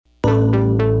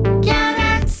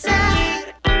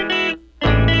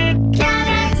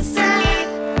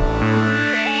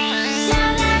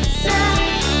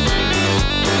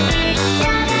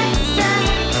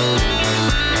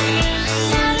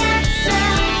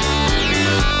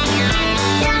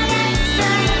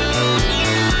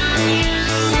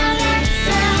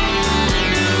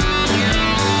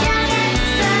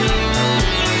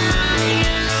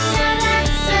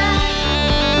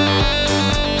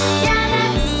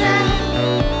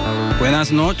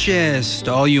Buenas noches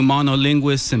to all you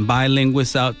monolinguists and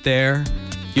bilinguists out there.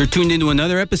 You're tuned into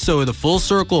another episode of the Full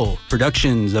Circle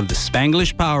productions of the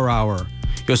Spanglish Power Hour.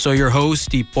 Yo soy your host,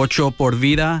 y Pocho por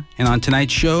vida, and on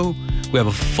tonight's show, we have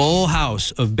a full house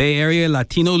of Bay Area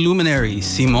Latino luminaries,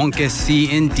 Simón que sí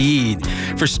indeed.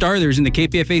 For starters, in the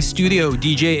KPFA studio,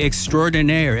 DJ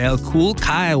extraordinaire El Kool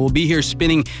Kyle will be here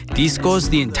spinning discos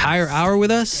the entire hour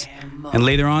with us. And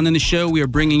later on in the show, we are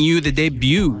bringing you the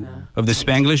debut of the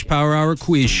Spanglish Power Hour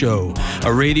Quiz Show,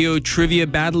 a radio trivia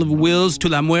battle of wills to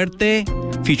la muerte,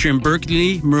 featuring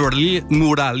Berkeley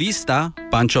muralista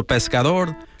Pancho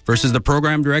Pescador versus the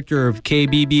program director of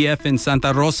KBBF in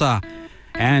Santa Rosa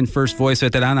and first voice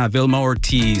veterana Vylma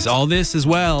Ortiz. All this as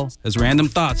well as random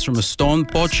thoughts from a stone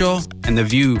pocho and the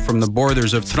view from the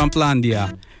borders of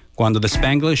Trumplandia. Cuando the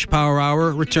Spanglish Power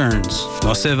Hour returns.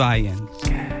 No se vayan.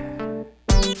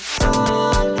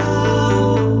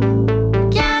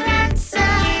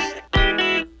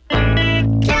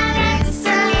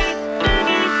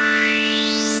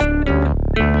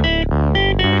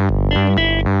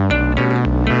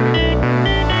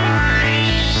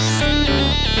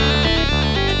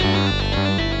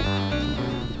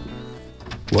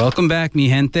 Welcome back, mi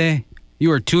gente.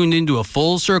 You are tuned into a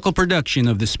full circle production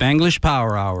of the Spanglish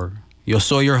Power Hour. Yo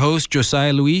soy your host,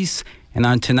 Josiah Luis, and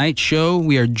on tonight's show,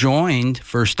 we are joined,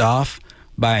 first off,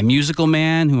 by a musical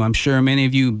man who I'm sure many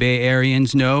of you Bay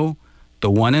Areans know,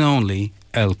 the one and only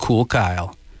El Kool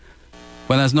Kyle.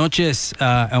 Buenas noches,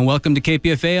 and welcome to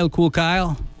KPFA, El Kool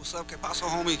Kyle. What's up? ¿Qué paso,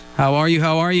 homie? How are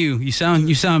you? You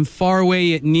sound far away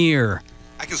yet near.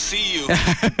 I can see you.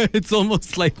 It's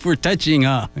almost like we're touching,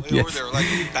 huh? Way yes. Over there, like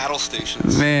battle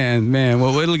stations. Man.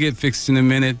 Well, it'll get fixed in a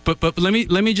minute. But let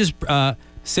me just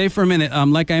say for a minute.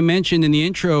 Like I mentioned in the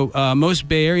intro, most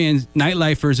Bay Area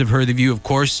nightlifers have heard of you. Of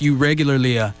course, you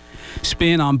regularly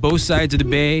spin on both sides of the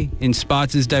bay in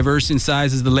spots as diverse in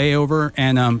size as the Layover,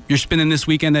 and you're spinning this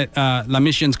weekend at La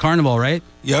Mission's Carnival, right?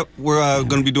 Yep, we're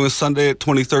going to be doing Sunday at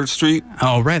 23rd Street.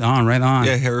 Oh, right on.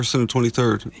 Yeah, Harrison and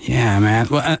 23rd. Yeah, man.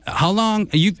 Well, how long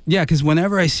are you? Yeah, because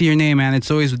whenever I see your name, man, it's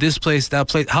always this place, that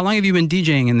place. How long have you been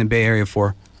DJing in the Bay Area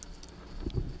for?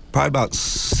 Probably about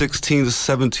 16 to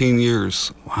 17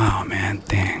 years. Wow, man.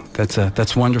 Dang,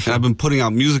 that's wonderful. And I've been putting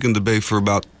out music in the Bay for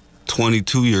about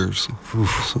 22 years.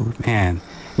 So, man.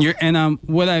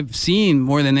 What I've seen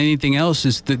more than anything else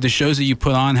is the shows that you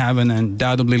put on have an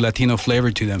undoubtedly Latino flavor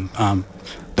to them.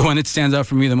 The one that stands out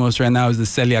for me the most right now is the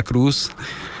Celia Cruz.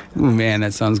 Ooh, man,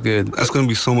 that sounds good. That's going to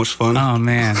be so much fun. Oh,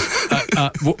 man.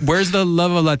 Where's the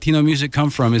love of Latino music come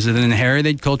from? Is it an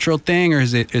inherited cultural thing, or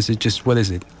is it just, what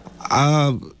is it?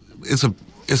 It's an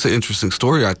interesting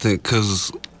story, I think,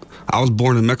 because I was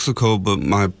born in Mexico, but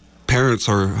my parents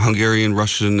are Hungarian,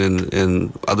 Russian,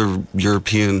 and other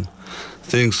European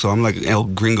things, so I'm like El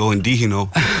Gringo Indigeno.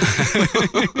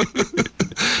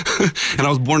 And I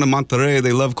was born in Monterrey.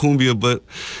 They love cumbia, but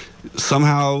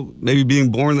somehow, maybe being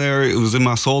born there, it was in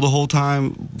my soul the whole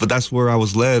time, but that's where I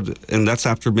was led, and that's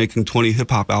after making 20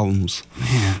 hip-hop albums.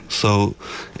 Man. So,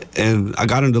 and I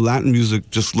got into Latin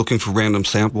music just looking for random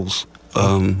samples,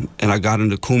 and I got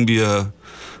into cumbia.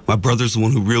 My brother's the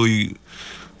one who really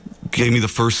gave me the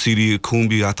first CD of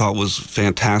cumbia I thought was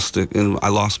fantastic, and I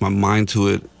lost my mind to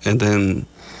it. And then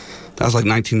that was like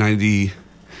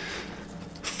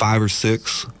 1995 or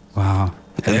 6. Wow.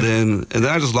 And then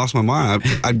I just lost my mind.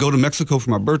 I'd go to Mexico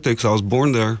for my birthday because I was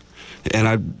born there, and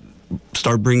I'd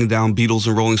start bringing down Beatles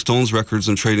and Rolling Stones records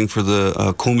and trading for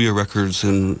the cumbia records.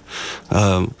 And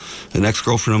an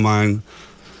ex-girlfriend of mine,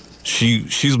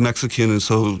 she's Mexican, and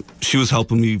so she was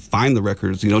helping me find the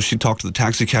records. You know, she talked to the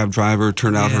taxi cab driver.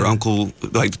 Turned out her uncle,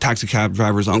 like the taxi cab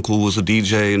driver's uncle, was a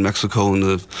DJ in Mexico in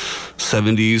the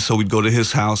 70s, so we'd go to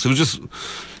his house. It was just...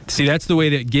 See, that's the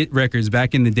way to get records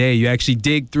back in the day. You actually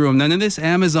dig through them. None of this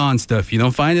Amazon stuff. You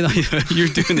don't find it. You're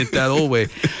doing it that old way.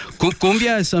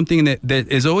 Cumbia is something that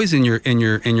is always in your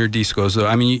discos. So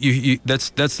I mean, you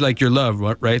that's like your love,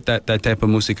 right? That type of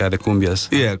música, the cumbias.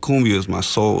 Yeah, cumbia is my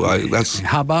soul. That's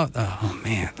how about? Oh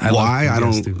man,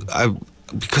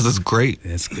 because it's great.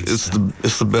 It's good. It's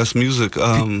the best music.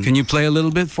 Can you play a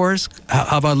little bit for us?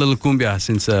 How about a little cumbia?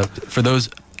 Since for those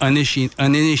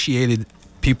uninitiated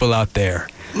people out there.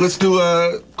 Let's do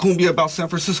a cumbia about San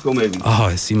Francisco, maybe.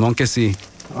 Oh, Simón que sí.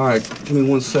 All right, give me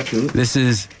 1 second. This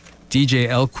is DJ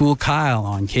El Kool Kyle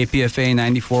on KPFA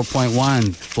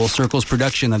 94.1, Full Circle's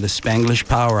production of the Spanglish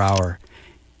Power Hour.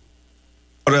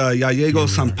 Ya llegó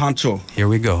San Pancho. Here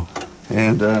we go.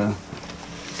 And let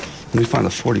me find the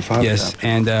 45. Yes,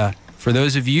 and for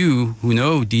those of you who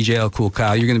know DJ El Kool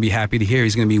Kyle, you're going to be happy to hear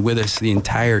he's going to be with us the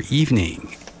entire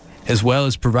evening, as well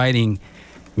as providing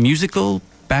musical,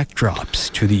 but also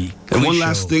backdrops to the And one show.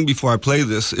 last thing before I play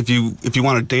this, if you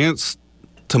want to dance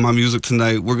to my music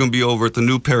tonight, we're going to be over at the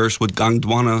New Parish with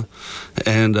Gangduana,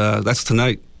 and that's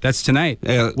tonight. That's tonight.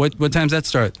 Yeah. What time's that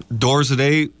start? Doors at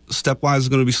 8. Stepwise is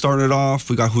going to be starting it off.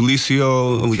 We got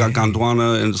Julicio, and we got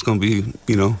Gangduana, and it's going to be,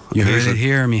 You amazing. heard it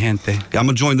here, mi gente. Yeah, I'm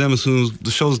going to join them as soon as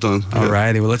the show's done. All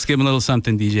righty. Well, let's give them a little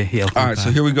something, DJ. All right, so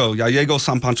here we go. Ya llegó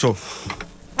San Pancho.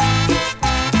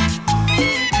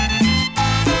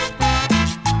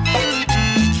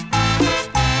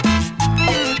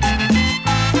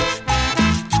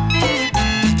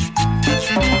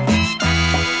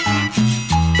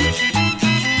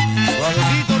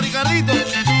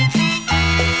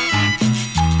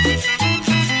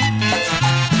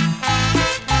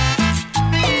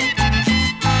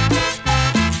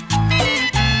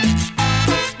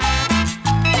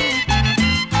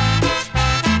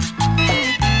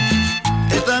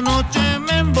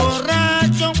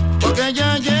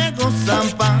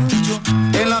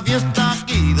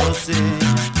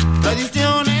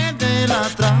 Tradiciones del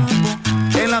atrapo,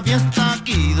 en la fiesta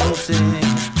aquí 12.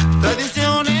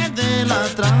 Tradiciones del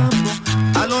atrapo,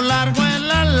 a lo largo en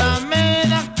la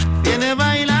alameda, viene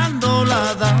bailando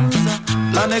la danza,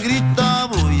 la negrita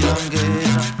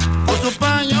bullanguera, con su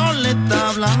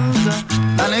pañoleta blanca,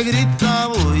 la negrita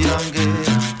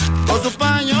bullanguera, con su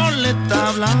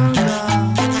pañoleta blanca.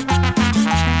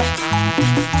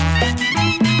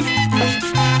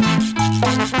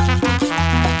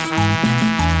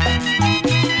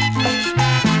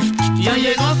 Ya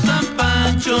llegó San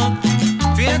Pancho,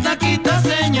 fiesta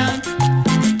quitaseña,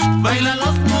 bailan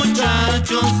los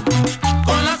muchachos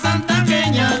con la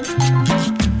santaqueña.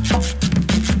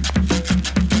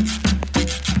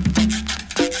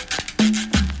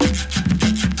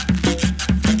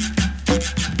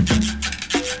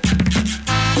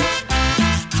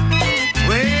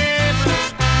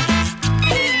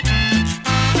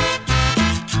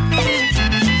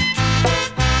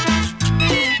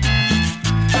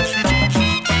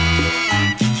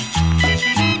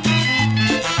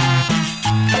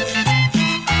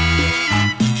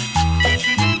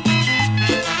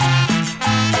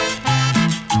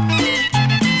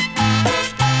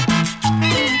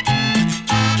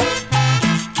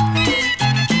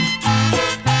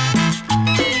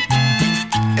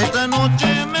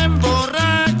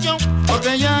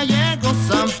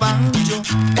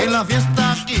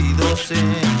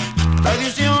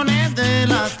 Tradiciones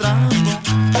del atrapo,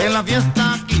 en la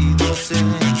fiesta aquí 12.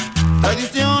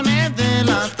 Tradiciones del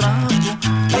atrapo,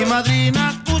 mi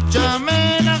madrina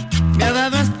cuchamena me ha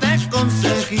dado este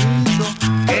consejito,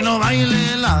 que no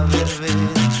baile la verbena,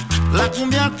 la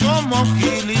cumbia como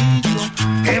Gilito,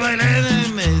 que baile de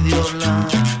medio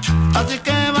lado, así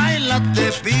que baila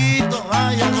Tepito,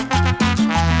 vaya.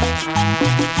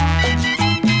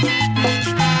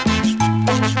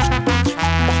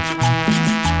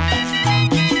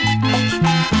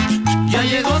 Ya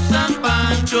llegó San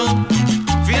Pancho,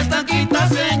 fiesta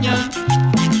quitaseña,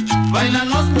 bailan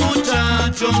los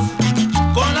muchachos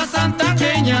con la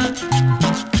santaqueña.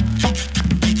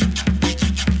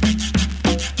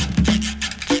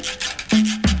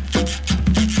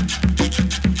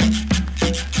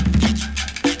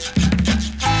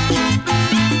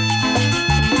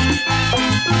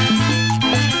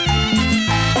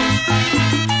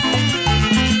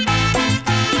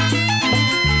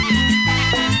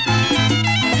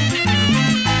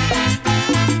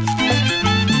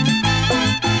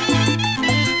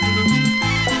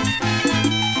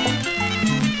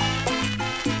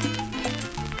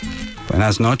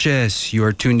 Buenas noches. You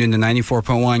are tuned in to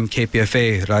 94.1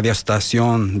 KPFA, Radio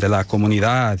Estación de la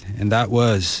Comunidad. And that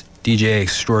was DJ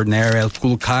extraordinaire El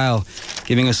Kool Kyle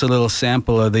giving us a little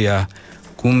sample of the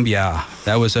cumbia.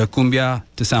 That was a cumbia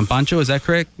de San Pancho, is that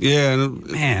correct? Yeah.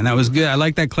 Man, that was good. I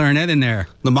like that clarinet in there.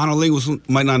 The monolinguists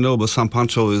might not know, but San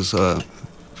Pancho is,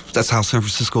 that's how San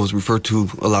Francisco is referred to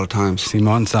a lot of times.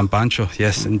 Simón San Pancho.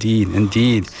 Yes, indeed,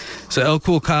 indeed. So El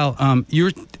Kool Kyle,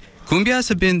 cumbias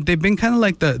they've been kind of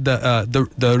like the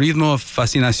ritmo of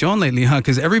fascinación lately, huh?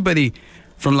 Because everybody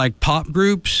from like pop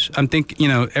groups, I'm thinking,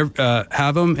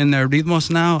 have them in their ritmos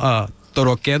now.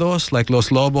 Toroqueros, like Los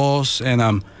Lobos and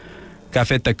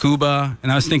Café Tacuba.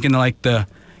 And I was thinking like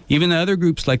even the other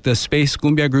groups, like the space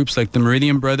cumbia groups, like the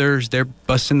Meridian Brothers, they're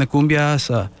busting the cumbias.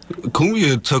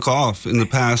 Cumbia took off in the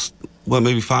past,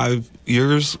 maybe 5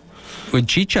 years? With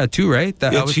Chicha too, right?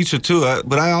 Chicha too.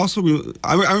 But I also,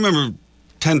 I remember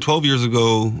 10, 12 years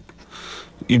ago,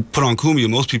 you put on cumbia,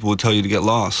 most people would tell you to get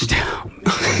lost.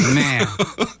 Man.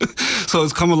 So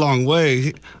it's come a long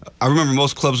way. I remember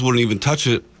most clubs wouldn't even touch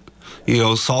it.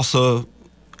 Salsa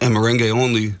and merengue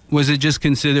only. Was it just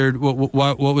considered, what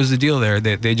was the deal there?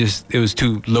 They just, it was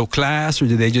too low class, or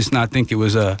did they just not think it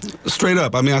was a... Straight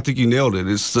up, I mean, I think you nailed it.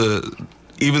 It's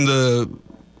even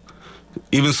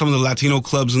some of the Latino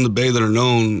clubs in the Bay that are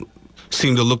known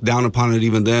seem to look down upon it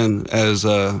even then as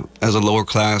a lower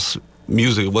class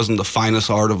music. It wasn't the finest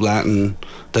art of Latin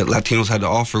that Latinos had to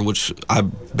offer, which I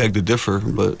beg to differ,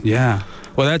 but... Yeah.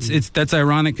 Well, that's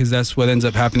ironic, because that's what ends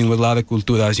up happening with a lot of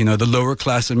culturas. You know, the lower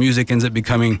class of music ends up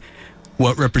becoming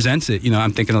what represents it. You know,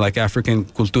 I'm thinking of like African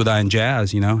cultura and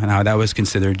jazz, you know, and how that was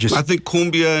considered just... I think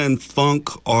cumbia and funk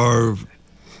are,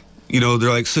 you know, they're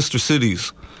like sister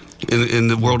cities in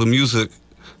the world of music.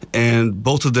 And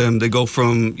both of them, they go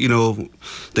from, you know,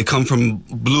 they come from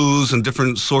blues and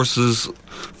different sources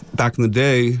back in the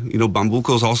day, you know,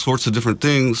 bambucos, all sorts of different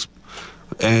things.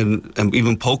 And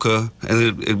even polka,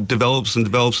 and it develops and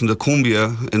develops into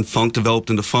cumbia, and funk developed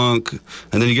into funk,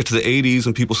 and then you get to the 80s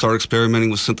and people start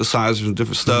experimenting with synthesizers and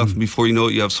different stuff. Mm-hmm. Before you know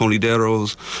it, you have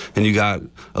sonideros, and you got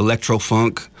electro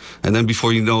funk, and then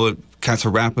before you know it, cats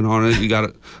are rapping on it. You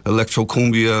got electro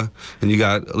cumbia, and you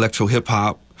got electro hip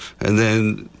hop, and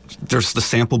then there's the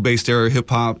sample-based era of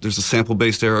hip-hop, there's the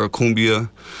sample-based era of cumbia.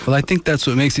 Well, I think that's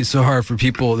what makes it so hard for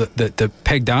people that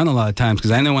peg down a lot of times,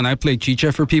 because I know when I play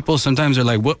chicha for people, sometimes they're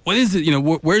like, what is it, you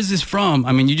know, where's this from?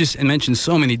 I mean, you just mentioned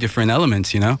so many different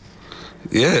elements, you know?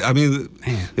 Yeah, I mean,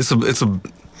 it's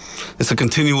a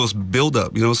continuous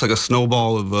build-up, you know, it's like a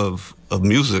snowball of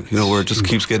music, you know, where it just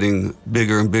keeps getting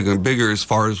bigger and bigger and bigger as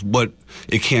far as what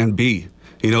it can be.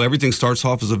 You know, everything starts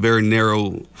off as a very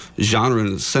narrow genre in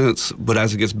a sense, but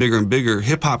as it gets bigger and bigger,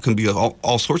 hip-hop can be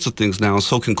all sorts of things now, and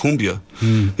so can cumbia.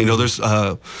 You know, there's,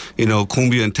 you know,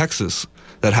 cumbia in Texas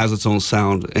that has its own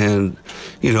sound. And,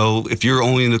 you know, if you're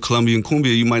only into Colombian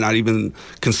cumbia, you might not even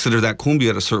consider that cumbia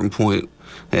at a certain point.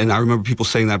 And I remember people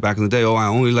saying that back in the day, oh, I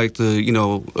only like the, you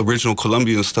know, original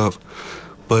Colombian stuff.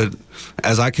 But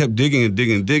as I kept digging and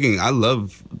digging and digging, I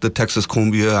love the Texas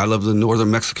cumbia. I love the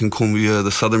northern Mexican cumbia,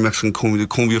 the southern Mexican cumbia, the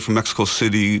cumbia from Mexico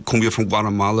City, cumbia from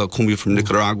Guatemala, cumbia from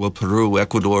Nicaragua, Peru,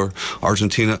 Ecuador,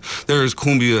 Argentina. There is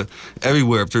cumbia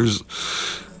everywhere. If there's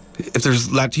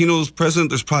Latinos present,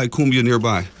 there's probably cumbia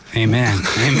nearby. Amen.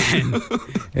 Amen.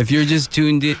 If you're just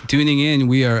tuning in,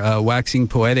 we are waxing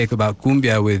poetic about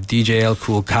cumbia with DJ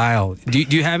Kool Kyle. Do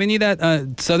you have any of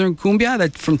that southern cumbia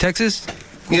that from Texas?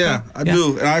 Yeah, I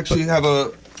do. And I actually have a...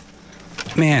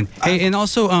 Man. Hey, and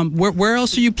also, where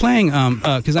else are you playing?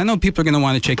 Because I know people are going to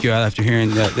want to check you out after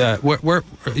hearing that.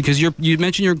 Because you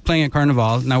mentioned you're playing at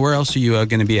Carnival. Now, where else are you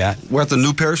going to be at? We're at the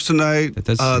New Parish tonight, the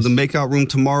Makeout Room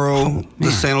tomorrow,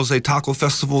 the San Jose Taco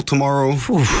Festival tomorrow.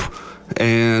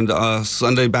 And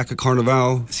Sunday back at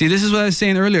Carnival. See, this is what I was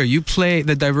saying earlier. You play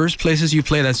the diverse places you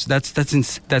play. That's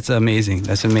amazing.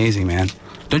 That's amazing, man.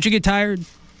 Don't you get tired?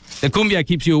 The cumbia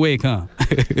keeps you awake, huh?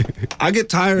 I get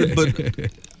tired, but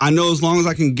I know as long as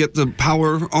I can get the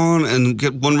power on and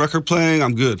get one record playing,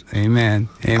 I'm good. Amen.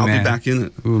 Amen. I'll be back in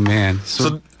it. Oh, man.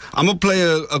 So I'm going to play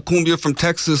a cumbia from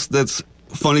Texas that's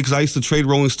funny because I used to trade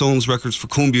Rolling Stones records for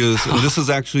cumbias, and this is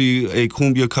actually a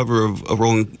cumbia cover of a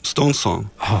Rolling Stones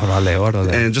song.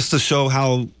 Orale. And just to show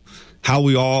how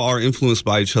we all are influenced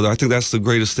by each other, I think that's the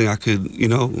greatest thing I could, you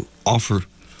know, offer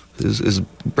is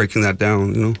breaking that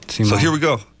down, you know. So here we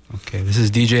go. Okay, this is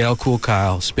DJ Kool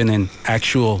Kyle spinning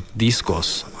actual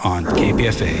discos on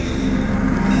KPFA.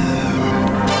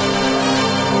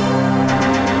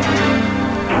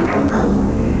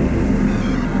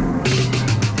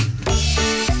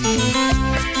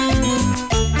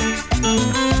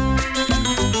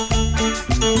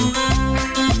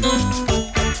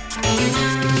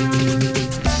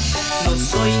 No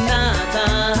soy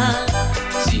nada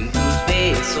sin tus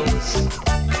besos.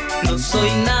 No soy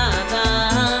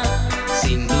nada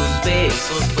sin tus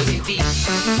besos. Pues sin ti,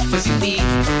 pues sin ti,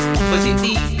 pues sin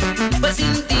ti.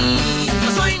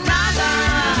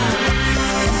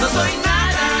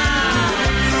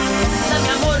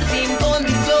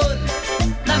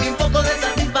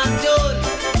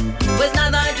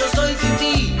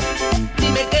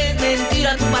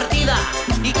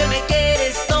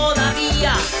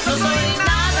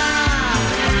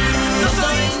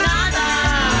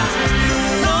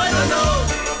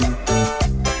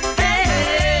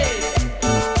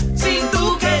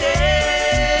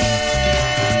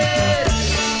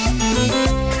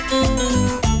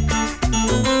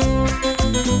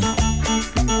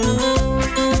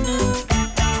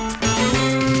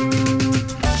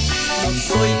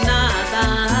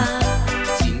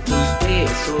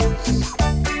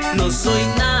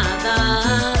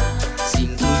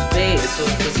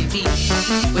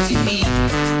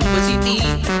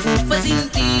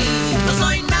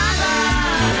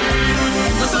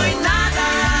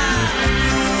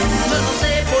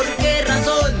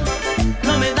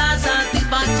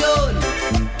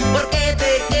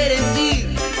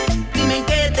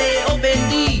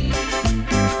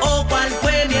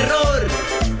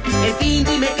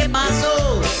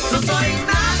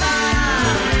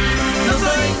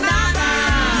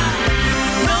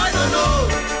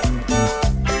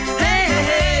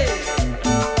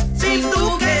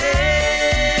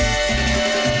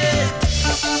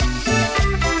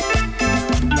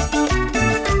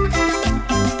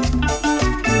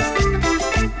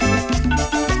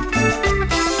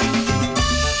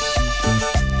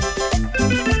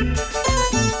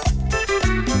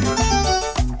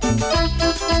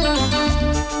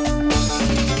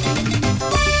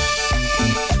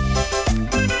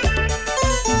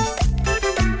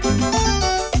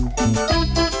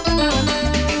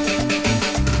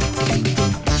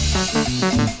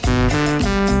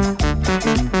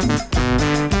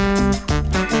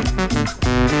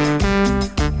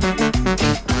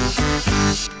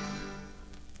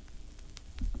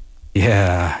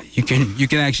 Yeah, you can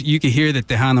hear the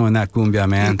Tejano in that cumbia,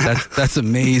 man. That's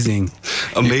amazing.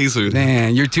 Amazing.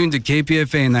 Man, you're tuned to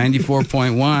KPFA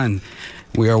 94.1.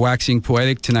 We are waxing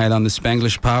poetic tonight on the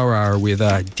Spanglish Power Hour with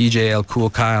DJ Kool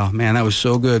Kyle. Man, that was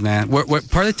so good, man. What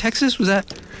part of Texas was that?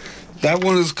 That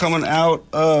one is coming out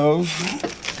of...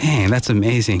 Dang, that's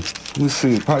amazing. Let's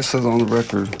see, it probably says it on the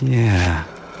record. Yeah.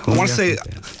 I want to say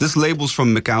this label's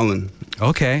from McAllen.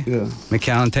 Okay. Yeah.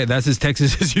 McAllen, that's as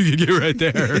Texas as you can get right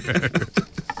there.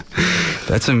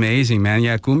 That's amazing, man.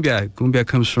 Yeah, cumbia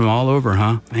comes from all over,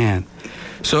 huh? Man.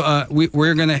 So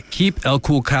we're going to keep El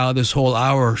Kool Kyle this whole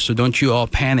hour, so don't you all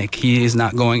panic. He is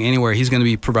not going anywhere. He's going to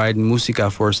be providing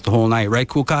música for us the whole night. Right,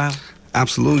 Kool Kyle?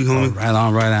 Absolutely, homie.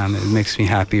 Oh, right on. It makes me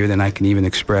happier than I can even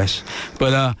express.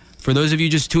 But for those of you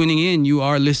just tuning in, you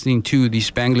are listening to the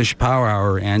Spanglish Power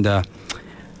Hour, and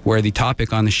where the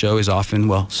topic on the show is often,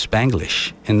 well,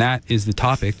 Spanglish. And that is the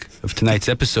topic of tonight's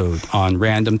episode on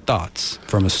Random Thoughts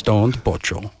from a Stoned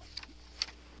Pocho.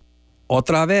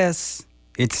 Otra vez,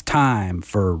 it's time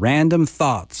for Random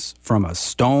Thoughts from a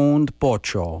Stoned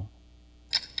Pocho.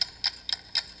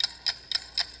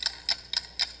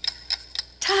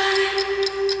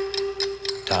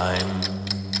 Time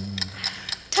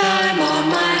on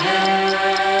my hands.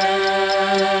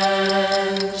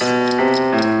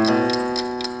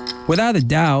 Without a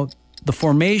doubt, the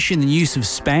formation and use of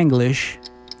Spanglish,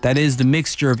 that is the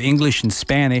mixture of English and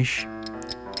Spanish,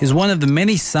 is one of the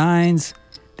many signs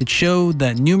that show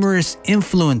the numerous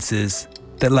influences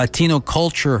that Latino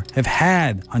culture have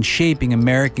had on shaping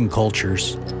American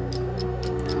cultures.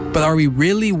 But are we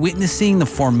really witnessing the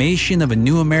formation of a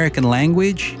new American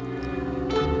language?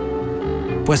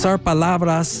 Pues our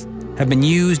palabras have been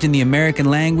used in the American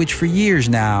language for years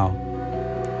now.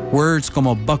 Words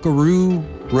como buckaroo,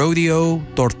 rodeo,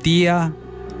 tortilla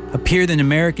appeared in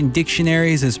American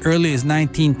dictionaries as early as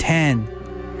 1910.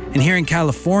 And here in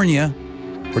California,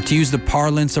 or to use the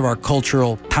parlance of our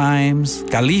cultural times,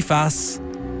 califas,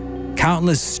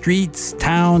 countless streets,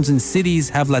 towns, and cities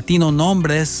have Latino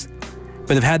nombres,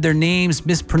 but have had their names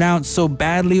mispronounced so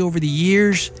badly over the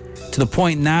years to the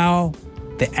point now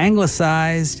the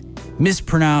anglicized,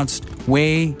 mispronounced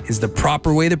way is the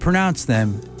proper way to pronounce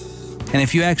them. And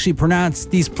if you actually pronounce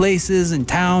these places and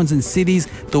towns and cities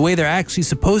the way they're actually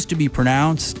supposed to be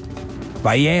pronounced,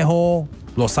 Vallejo,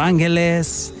 Los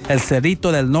Angeles, El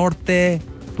Cerrito del Norte,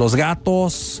 Los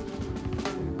Gatos,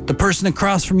 the person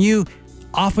across from you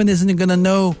often isn't going to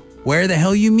know where the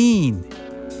hell you mean.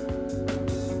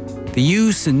 The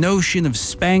use and notion of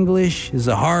Spanglish is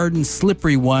a hard and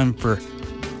slippery one for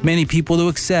many people to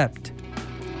accept.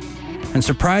 And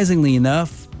surprisingly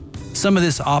enough, some of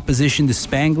this opposition to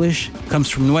Spanglish comes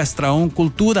from nuestra own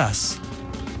culturas.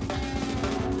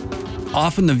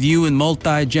 Often the view in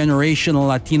multi-generational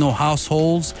Latino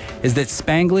households is that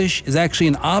Spanglish is actually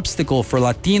an obstacle for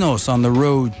Latinos on the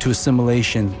road to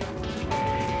assimilation.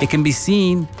 It can be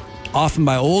seen, often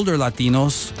by older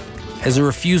Latinos, as a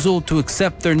refusal to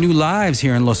accept their new lives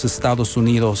here in Los Estados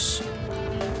Unidos.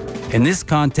 In this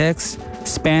context,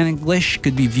 Spanglish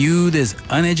could be viewed as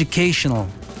uneducational,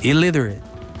 illiterate.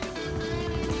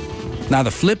 Now,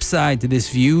 the flip side to this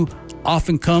view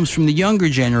often comes from the younger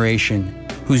generation,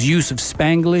 whose use of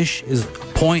Spanglish is a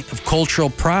point of cultural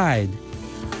pride,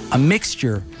 a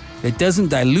mixture that doesn't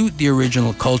dilute the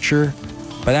original culture,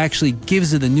 but actually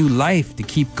gives it a new life to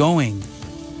keep going.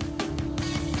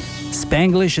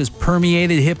 Spanglish has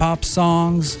permeated hip-hop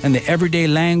songs and the everyday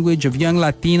language of young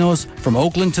Latinos from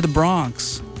Oakland to the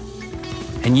Bronx.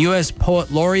 And U.S. Poet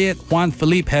Laureate Juan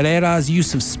Felipe Herrera's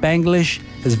use of Spanglish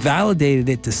has validated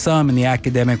it to some in the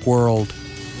academic world,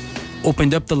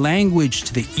 opened up the language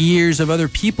to the ears of other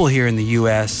people here in the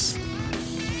U.S.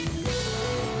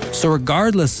 So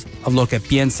regardless of lo que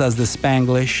piensas de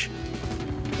Spanglish,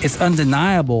 it's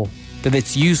undeniable that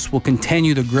its use will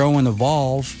continue to grow and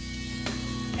evolve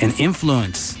and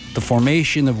influence the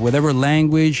formation of whatever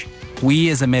language we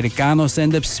as Americanos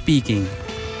end up speaking.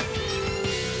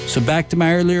 So back to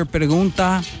my earlier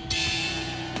pregunta,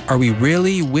 are we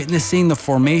really witnessing the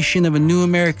formation of a new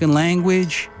American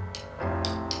language?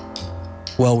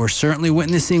 Well, we're certainly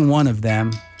witnessing one of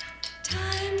them.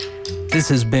 This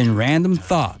has been Random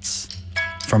Thoughts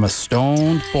from a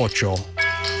Stoned Pocho.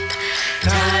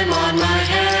 Time on my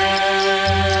hands.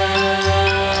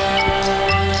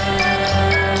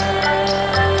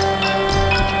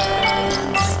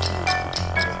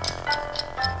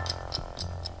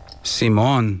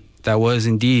 Simon, that was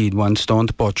indeed one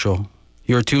Stoned Pocho.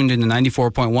 You're tuned in to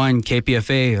 94.1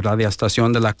 KPFA, Radio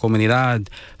Estación de la Comunidad,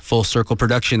 full circle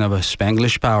production of a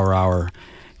Spanglish Power Hour.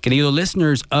 Querido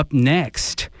listeners, up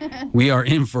next, we are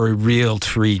in for a real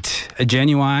treat. A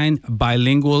genuine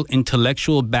bilingual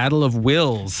intellectual battle of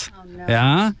wills. Oh, no.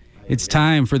 Yeah? It's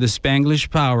time for the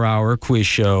Spanglish Power Hour quiz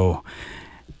show.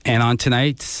 And on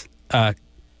tonight's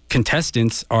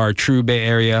contestants are true Bay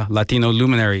Area Latino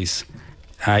luminaries.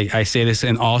 I say this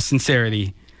in all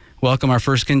sincerity. Welcome our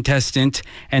first contestant,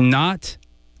 and not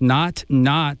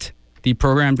the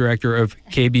program director of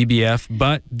KBBF,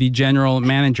 but the general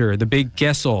manager, the big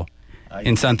queso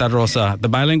in Santa Rosa,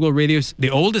 the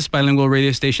oldest bilingual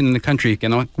radio station in the country. ¿Que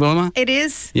no, Vylma? It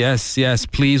is. Yes.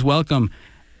 Please welcome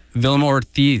Vylma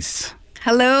Ortiz.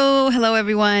 Hello,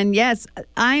 everyone. Yes,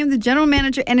 I am the general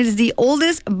manager, and it is the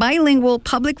oldest bilingual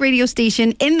public radio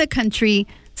station in the country,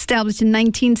 established in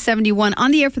 1971,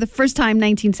 on the air for the first time,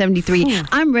 1973.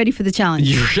 I'm ready for the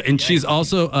challenge. And she's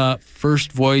also a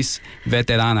first voice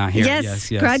veterana here. Yes,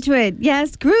 graduate.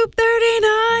 Yes, Group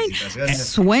 39.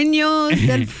 Sueños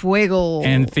del Fuego.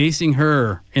 And facing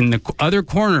her in the other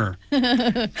corner,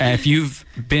 if you've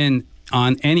been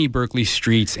on any Berkeley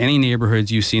streets, any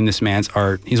neighborhoods, you've seen this man's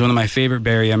art. He's one of my favorite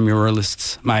Bay Area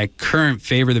muralists. My current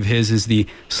favorite of his is the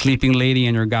Sleeping Lady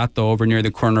and her gato over near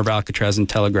the corner of Alcatraz and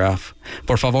Telegraph.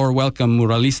 Por favor, welcome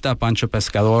muralista Pancho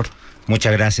Pescador.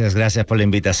 Muchas gracias. Gracias por la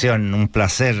invitación. Un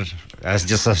placer. It's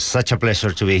just such a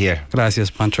pleasure to be here. Gracias,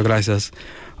 Pancho. Gracias.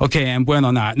 Okay, and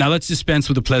bueno, now let's dispense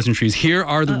with the pleasantries. Here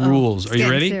are the rules. Are you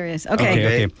ready? Serious.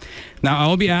 Okay. Now, I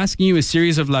will be asking you a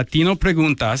series of Latino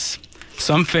preguntas.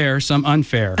 Some fair, some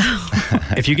unfair.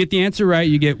 If you get the answer right,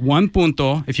 you get 1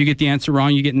 punto. If you get the answer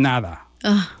wrong, you get nada.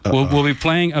 We'll be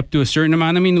playing up to a certain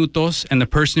amount of minutos, and the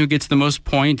person who gets the most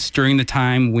points during the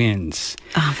time wins.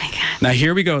 Oh, my God. Now,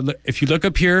 here we go. If you look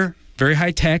up here, very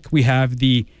high tech, we have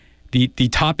the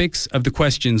topics of the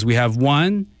questions. We have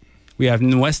 1, we have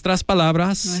nuestras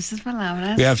palabras.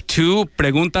 We have 2,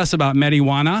 preguntas about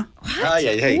marijuana.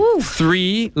 Ay.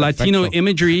 3, Latino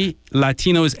imagery,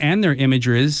 Latinos and their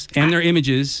images.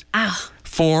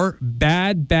 4,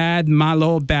 bad,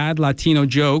 malo, bad Latino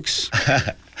jokes.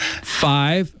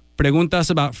 5, preguntas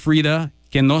about Frida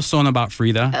que no son about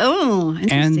Frida. Oh,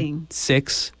 interesting. And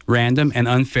 6, random and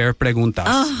unfair preguntas.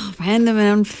 Oh, random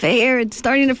and unfair. It's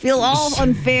starting to feel all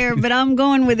unfair, but I'm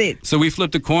going with it. So we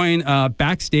flipped a coin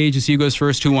backstage to see who goes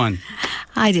first. Who won?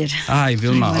 I did. Ay,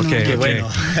 Vylma. Okay.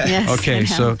 Yes, okay,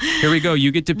 so here we go.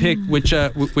 You get to pick which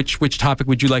topic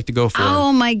would you like to go for?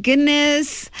 Oh, my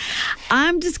goodness.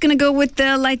 I'm just going to go with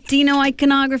the Latino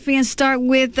iconography and start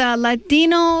with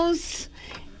Latinos,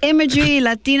 imagery,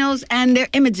 Latinos, and their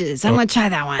images. I'm going to try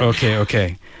that one.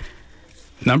 Okay.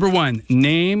 Number 1,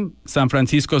 name San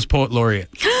Francisco's poet laureate.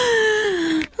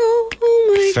 Oh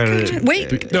my God.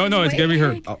 Wait. No, it's going to be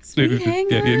her.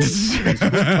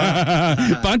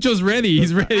 Pancho's ready.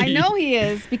 He's ready. I know he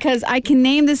is, because I can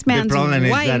name this man's wife. The problem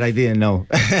is that I didn't know.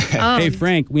 Hey,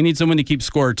 Frank, we need someone to keep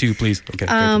score too, please. Okay.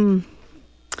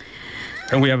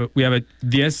 And we have a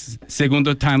 10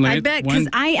 segundo time limit. I bet, because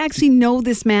I actually know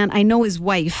this man. I know his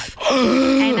wife.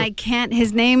 And I can't.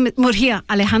 His name is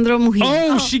Alejandro Mujia.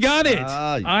 Oh, she got it.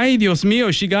 Ay, Dios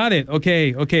mío, she got it.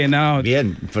 Okay, now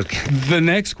Bien. The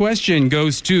next question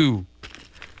goes to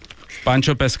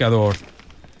Pancho Pescador.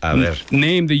 A ver.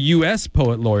 Name the U.S.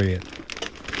 poet laureate.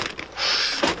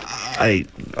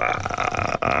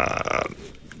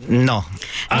 No.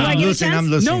 I'm losing.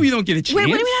 No, you don't get a chance. Wait,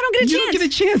 what do you mean I don't get a chance? You don't get a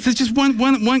chance. It's just one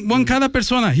cada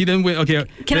persona. He didn't win. Okay.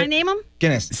 Can I name him?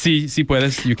 ¿Quién es? Sí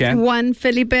puedes. You can. Juan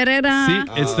Felipe Herrera. See,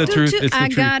 it's the truth. It's the I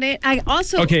truth. got it. I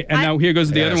also. Okay, and now here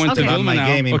goes the other one to Vylma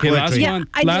now. Okay,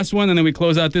 last one, and then we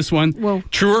close out this one. Whoa.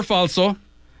 True or falso?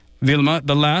 Vylma,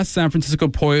 the last San Francisco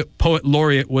poet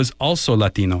laureate was also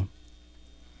Latino.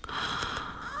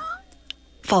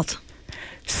 False.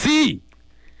 Sí.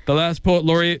 The last poet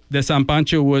laureate de San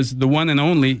Pancho was the one and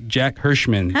only Jack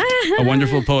Hirschman, a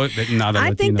wonderful poet, but not a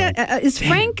Latino. I think that is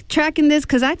Frank tracking this,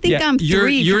 because I think I'm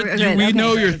 3. We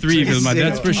know you're 3, Vylma.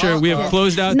 That's for sure. We have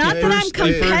closed out. Not that I'm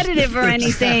competitive or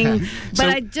anything, but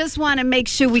I just want to make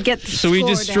sure we get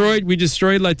the score we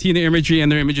destroyed Latina imagery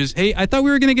and their images. Hey, I thought we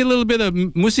were going to get a little bit of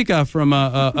música from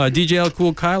DJ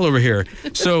Kool Kyle over here.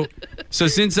 So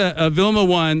since Vylma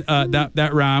won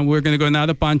that round, we're going to go now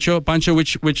to Pancho. Pancho,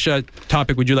 which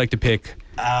topic would you like to pick?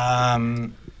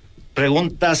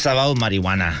 Preguntas about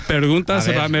marijuana. Preguntas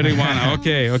about marijuana.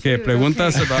 Okay.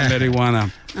 Preguntas about marijuana.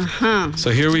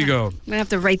 So here we go. I'm going to have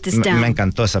to write this down. Me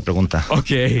encantó esa pregunta.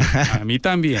 Okay. A mí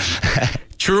también.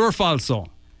 True or falso?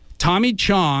 Tommy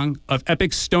Chong of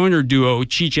epic stoner duo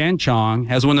Cheech and Chong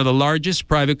has one of the largest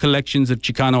private collections of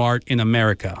Chicano art in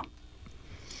America.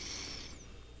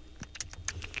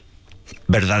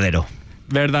 Verdadero.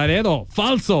 Verdadero.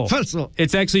 Falso. Falso.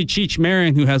 It's actually Cheech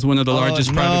Marin who has one of the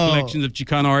largest private collections of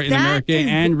Chicano art in America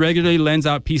and regularly lends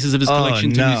out pieces of his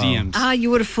collection to museums. Ah, you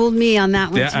would have fooled me on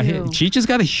that one, too. Cheech has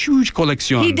got a huge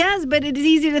collection. He does, but it is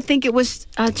easy to think it was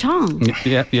Chong.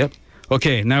 Yep.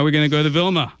 Okay, now we're going to go to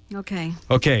Vylma. Okay.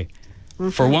 Okay.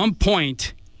 For 1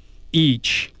 point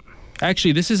each.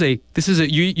 Actually, this is a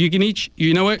you can each,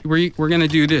 you know what? We're going to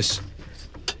do this.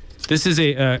 This is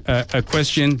a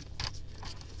question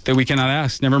that we cannot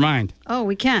ask. Never mind. Oh,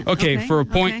 we can't. Okay, for a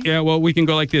point. Yeah, well, we can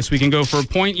go like this. We can go for a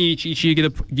point each. Each you get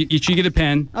a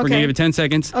pen. We're going to give it 10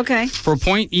 seconds. Okay. For a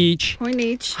point each. Point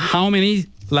each. How many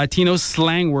Latino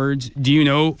slang words do you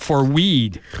know for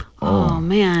weed? Oh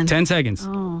man. 10 seconds.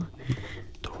 Oh.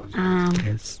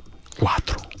 3, 4,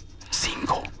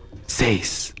 5,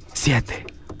 6, 7,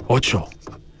 8,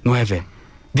 9,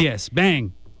 10.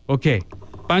 Bang. Okay.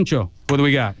 Pancho, what do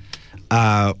we got?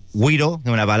 Guiro,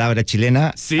 una palabra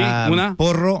chilena. Sí, una.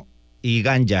 Porro y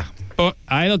ganja. Oh,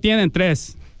 ahí lo tienen,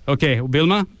 3. Okay,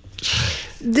 Vylma?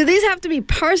 Do these have to be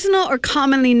personal or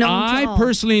commonly known? I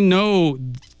personally know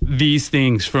these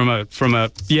things from a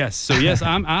yes. So yes,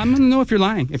 I'm gonna know if you're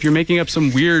lying. If you're making up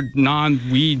some weird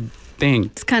non-weed thing.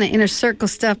 It's kind of inner circle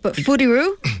stuff, but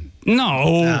Footy-roo?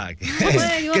 No.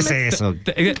 ¿Qué es eso?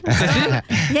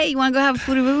 Hey, you want to go have a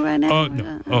Footy-roo right now? Oh,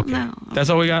 no. Okay. No. That's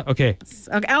all we got? Okay.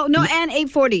 Okay. Oh, no, and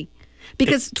 8:40.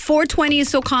 Because 4:20 is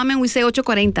so common, we say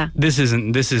 8:40. This isn't,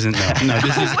 no, this is,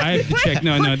 I have to check.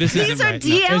 No, this isn't These are right.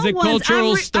 DL As a ones.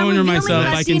 cultural stoner myself,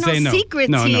 I can say no. Secrets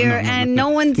No, here, and no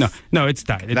one's... No, it's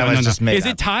tied. That was just made Is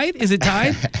it tied? Is it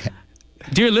tied?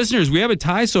 Dear listeners, we have a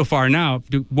tie so far now.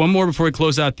 Do one more before we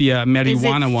close out the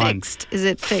marijuana one. Is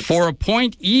it fixed? For a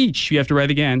point each, you have to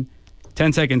write again.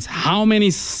 10 seconds. How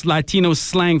many Latino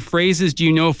slang phrases do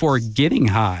you know for getting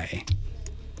high?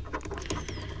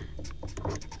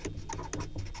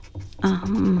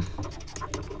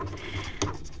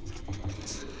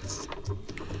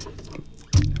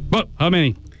 Well, how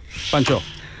many? Pancho.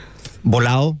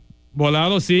 Volado.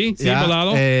 Volado, sí, Yeah.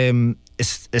 volado.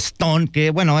 Stone,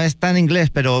 que bueno, está en inglés,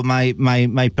 pero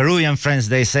my Peruvian friends,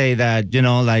 they say that, you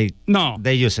know, like, No.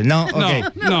 they use it. No? Okay.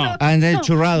 No. And then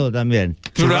churrado también.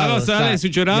 Churrado sale, su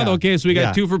churrado. Yeah. Okay, so we got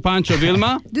Yeah. 2 for Pancho.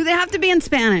 Vylma? Do they have to be in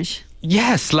Spanish?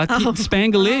 Yes,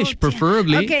 Spanglish,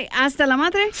 preferably. Okay, hasta la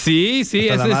madre? Sí, Hasta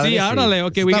la ese madre, sí, sí. árale.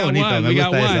 Okay, we Está got bonito, one. me We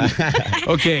got gusta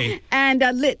one. Okay. And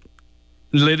lit.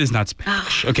 Lit is not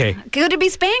Spanish. Okay. Could it be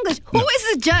Spanglish? Who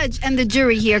is the judge and the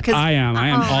jury here? I am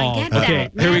all. I get Okay,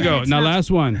 that. here we Man, go. it's Now, not-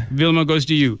 last one. Vylma goes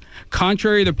to you.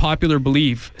 Contrary to popular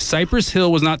belief, Cypress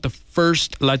Hill was not the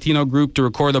first Latino group to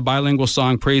record a bilingual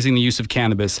song praising the use of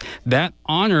cannabis. That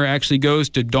honor actually goes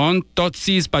to Don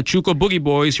Totzi's Pachuco Boogie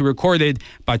Boys, who recorded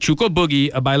Pachuco Boogie,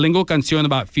 a bilingual canción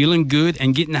about feeling good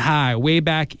and getting high, way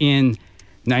back in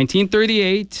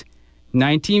 1938,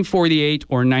 1948,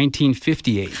 or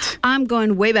 1958. I'm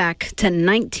going way back to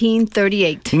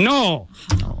 1938. No!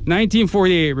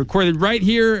 1948, recorded right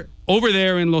here, over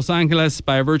there in Los Angeles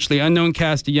by a virtually unknown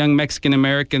cast of young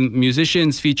Mexican-American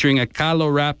musicians featuring a calo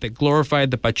rap that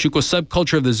glorified the Pachuco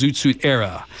subculture of the Zoot Suit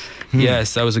era.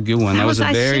 Yes, that was a good one. That was a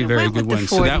I very, should've very went good with the one.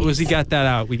 So that 40s. was, we got that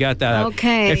out. We got that out.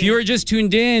 Okay. If you are just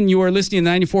tuned in, you are listening to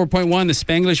 94.1, the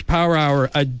Spanglish Power Hour,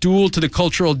 a duel to the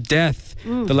cultural death,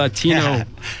 the Latino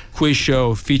quiz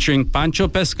show featuring Pancho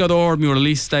Pescador,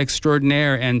 muralista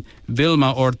extraordinaire, and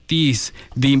Vylma Ortiz,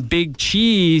 the big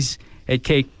cheese at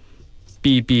KBBF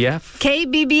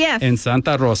KBBF. in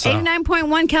Santa Rosa.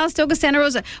 89.1 Calistoga, Santa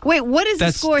Rosa. Wait, what is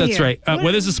the score That's here? right.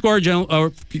 What is the score,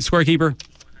 scorekeeper?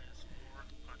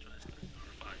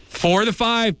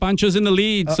 4-5. Pancho's in the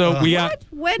lead. So we got.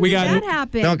 When we did got. that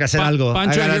happen? Tengo que hacer algo.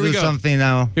 Pancho, I gotta here we do go. something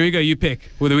now. Here we go. You pick.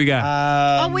 What do we got?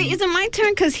 Oh, wait, is it my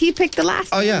turn? Because he picked the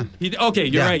last one. Yeah. Okay,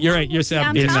 you're Yeah. right. You're I'm yes,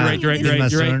 telling you're you, right. You're right. this You're right.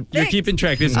 is You're my right. turn. You're keeping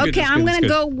track. This is good. Okay, This is I'm good. going This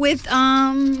to is go with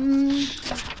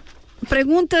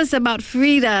preguntas about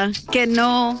Frida que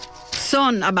no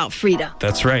son about Frida. good.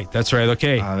 That's right. That's right.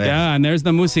 Okay. A ver. Yeah, and there's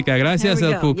the música. Gracias, There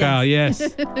we El go. Kool Kyle.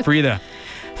 Yes. Frida.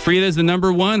 Frida is the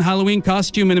 #1 Halloween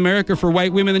costume in America for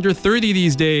white women under 30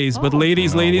 these days. But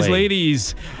ladies, No way.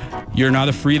 ladies, you're not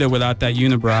a Frida without that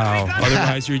unibrow.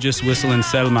 Otherwise, you're just whistling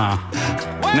Selma.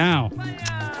 Now,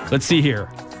 let's see here.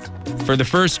 For the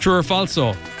first true or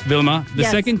falso, Vylma, the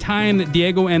Yes. second time that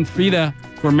Diego and Frida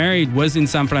were married was in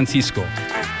San Francisco.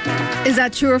 Is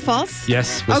that true or false?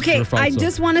 Yes. Was Okay, true or falso? I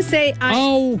just want to say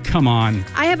Oh, come on.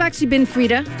 I have actually been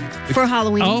Frida for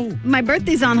Halloween. Oh. My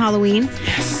birthday's on Halloween.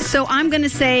 Yes. So I'm going to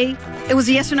say it was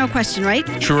a yes or no question, right?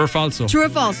 True or falso? True or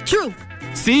false? True.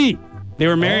 See, they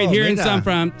were married here in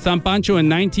mira. San Pancho in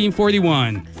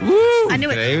 1941. Woo! I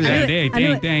knew it. I Increíble. knew it. I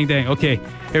knew it. Dang. Okay,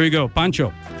 here we go.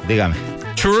 Pancho, Dígame.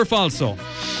 true or falso?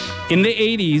 In the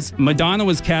 80s, Madonna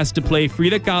was cast to play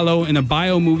Frida Kahlo in a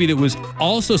bio movie that was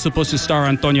also supposed to star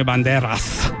Antonio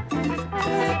Banderas.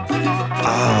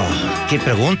 ¿Qué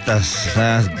preguntas?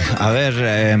 A ver,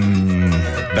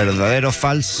 ¿verdadero o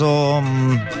falso?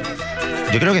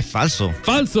 Yo creo que es falso.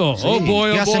 Falso. Sí. Oh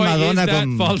boy, ¿Qué oh hace boy, Madonna is that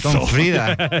con falso?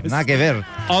 Frida? Yes. Nada que ver.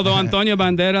 Although Antonio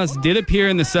Banderas did appear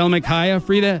in the Selma Hayek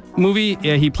Frida movie,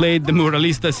 he played the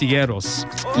muralista Sigueros.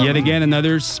 Yet again,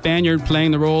 another Spaniard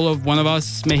playing the role of one of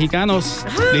us Mexicanos.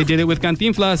 They did it with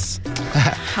Cantinflas.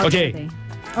 Okay.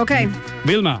 Okay.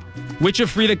 Vylma, which of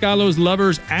Frida Kahlo's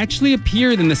lovers actually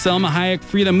appeared in the Selma Hayek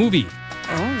Frida movie?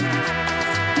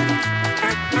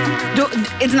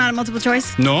 It's not a multiple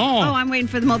choice? No. Oh, I'm waiting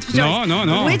for the multiple choice.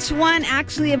 No. Which one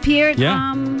actually appeared?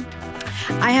 Yeah.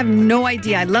 I have no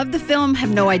idea. I love the film,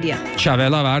 have no idea.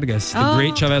 Chavela Vargas, the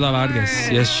great Chavela Vargas.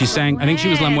 Yes, she sang, I think she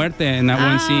was La Muerte in that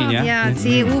one scene, yeah? Yeah,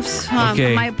 see, oops.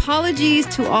 Okay. My apologies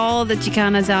to all the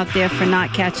Chicanas out there for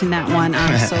not catching that one.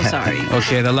 I'm so sorry.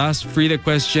 Okay, the last Frida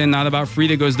question, not about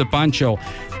Frida, goes to Pancho.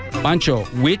 Pancho,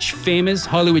 which famous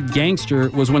Hollywood gangster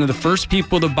was one of the first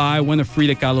people to buy one of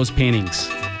Frida Kahlo's paintings?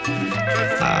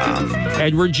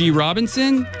 Edward G.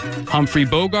 Robinson, Humphrey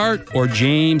Bogart, or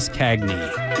James Cagney?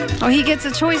 Oh, he gets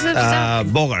a choice of stuff?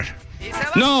 Bogart.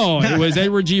 No, it was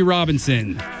Edward G.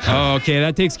 Robinson. Okay,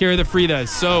 that takes care of the Fridas.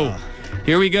 So,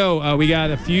 here we go. We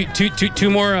got a few, two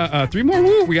more, three more.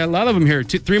 Woo, we got a lot of them here.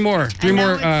 Three more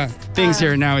things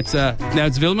here. Now it's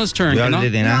Vylma's turn. Yo You know?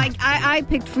 already know. I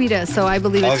picked Frida, so I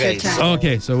believe it's Okay, your turn.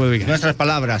 Okay, so what do we got? Nuestras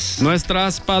palabras.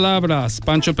 Nuestras palabras.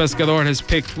 Pancho Pescador has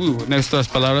picked. Nuestras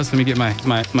palabras. Let me get my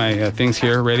things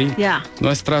here ready. Yeah.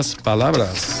 Nuestras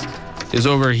palabras is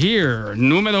over here.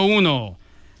 Número uno.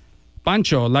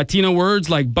 Pancho, Latino words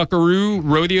like buckaroo,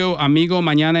 rodeo, amigo,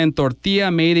 mañana, and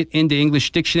tortilla made it into English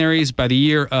dictionaries by the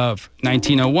year of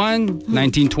 1901,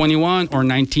 1921, or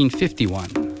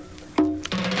 1951.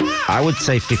 I would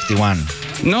say 51.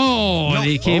 No,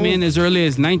 they came in as early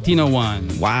as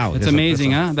 1901. Wow. That's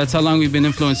amazing, huh? That's how long we've been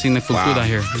influencing the cultura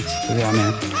here. Yeah,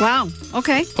 man. Wow.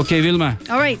 Okay. Okay, Vylma.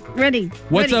 All right. Ready.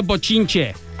 What's Ready. a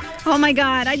bochinche? Oh my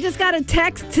God! I just got a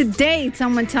text today.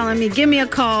 Someone telling me, "Give me a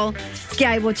call." Que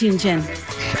hay bochinche.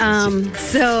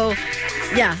 So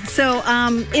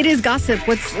it is gossip.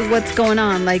 What's going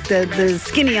on? Like the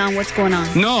skinny on what's going on.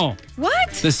 No.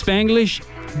 What? The Spanglish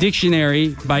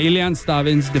Dictionary by Ilian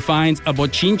Stavins defines a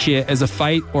bochinche as a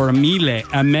fight or a melee.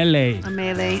 A melee.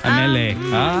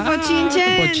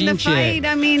 Bochinche. The fight.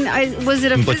 I mean, was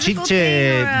it a physical Bochinche,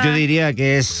 thing or yo diría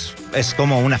que es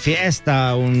como una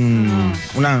fiesta,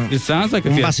 It sounds like a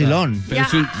un fiesta. vacilón. Pero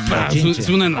es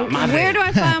una madre. Where do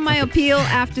I find my appeal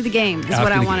after the game? Is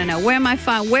what I want to know. Where am I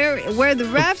find? Where are the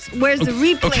refs? Where's the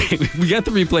replay? Okay, we got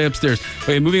the replay upstairs.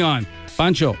 Okay, moving on.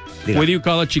 Pancho, Diga. what do you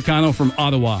call a Chicano from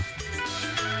Ottawa?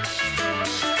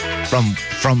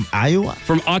 From Iowa?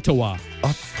 From Ottawa.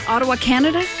 Ottawa,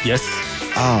 Canada? Yes.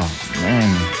 Oh,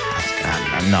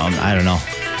 man. No, I don't know.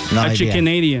 No A idea.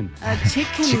 Chicanadian. A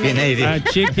chicken. Chicanadian. A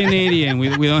Chicanadian.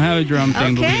 We don't have a drum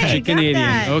thing, but Okay, we're got Chicanadian.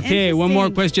 that. Okay, one more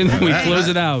question, then we close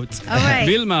it out. All right.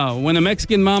 Vylma, when a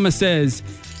Mexican mama says,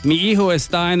 mi hijo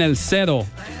está en el cerro,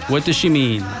 what does she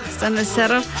mean? San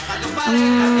Cerro.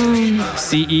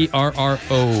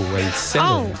 C-E-R-R-O. El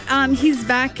cerro. Oh, he's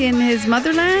back in his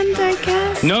motherland, I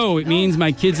guess. No, it means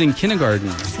my kid's in kindergarten.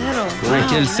 Cerro.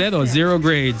 Like El Cerro, zero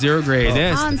grade.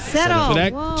 Yes. On Cerro. So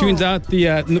that Whoa. tunes out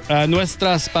the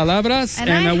Nuestras Palabras. And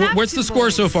I have what's the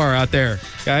score so far out there,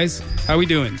 guys? How we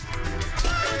doing?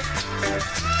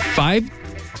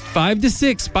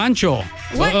 5-6, Pancho.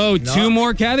 What? Oh, two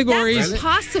more categories. That's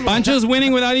impossible. Pancho's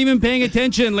winning without even paying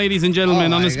attention, ladies and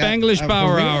gentlemen, Oh on the my God. Spanglish Power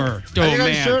For real? Hour. Are Oh you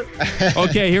guys man. sure?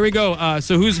 Okay, here we go.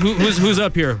 So who's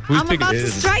up here? Who's I'm about to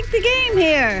Yes. strike the game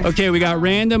here. Okay, we got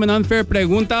random and unfair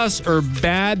preguntas or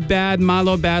bad,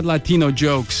 malo, bad Latino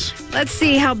jokes. Let's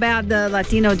see how bad the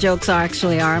Latino jokes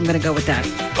actually are. I'm going to go with that.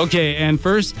 Okay, and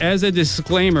first, as a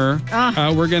disclaimer,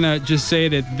 we're going to just say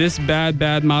that this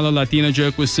bad, malo Latino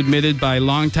joke was submitted by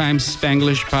longtime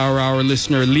Spanglish Power Hour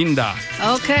listener Linda,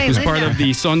 Okay, who's Linda. part of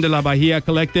the Son de la Bahia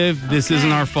collective. This Okay.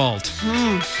 isn't our fault.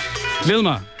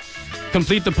 Vylma,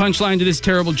 complete the punchline to this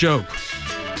terrible joke.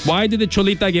 Why did the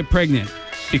Cholita get pregnant?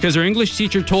 Because her English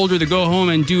teacher told her to go home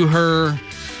and do her...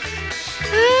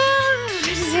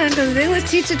 Because the English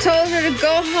teacher told her to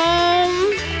go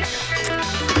home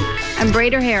and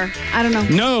braid her hair. I don't know.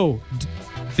 No.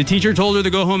 The teacher told her to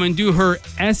go home and do her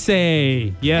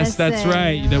essay. Yes, that's Essay.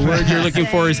 right. The word you're looking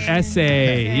for is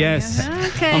essay. Yes.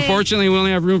 Okay. Unfortunately, we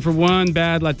only have room for one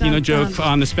bad Latino Dun, dun. joke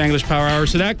on the Spanglish Power Hour.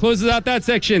 So that closes out that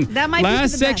section. That might be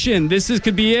Last for the section.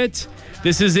 Could be it.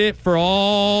 This is it for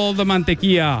all the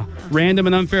mantequilla. Random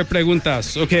and unfair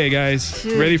preguntas. Okay, guys.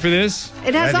 Ready for this?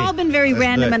 It has Ready. all been very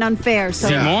random and unfair. So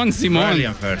Simon. Really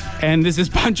unfair. And this is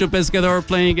Pancho Pescador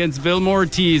playing against Vylma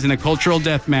Ortiz in a cultural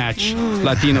death match,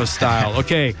 Latino style.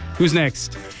 Okay, who's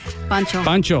next?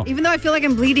 Pancho. Even though I feel like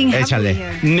I'm bleeding heavily Échale.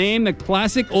 here. Name the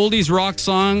classic oldies rock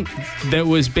song that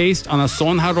was based on a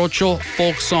son jarocho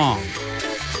folk song.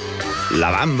 La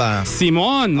Bamba.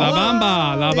 Simón, La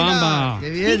Bamba, La Bamba.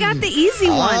 He got the easy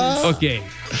ones. Okay.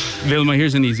 Vylma,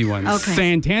 here's an easy one. Okay.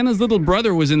 Santana's little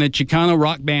brother was in a Chicano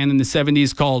rock band in the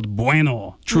 70s called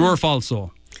Bueno. True or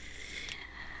falso?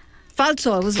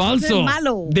 Falso. It was Falso.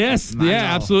 malo. Yes, Malo.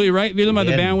 yeah, absolutely right. Vylma,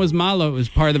 the Bien. band was Malo. It was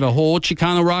part of a whole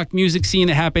Chicano rock music scene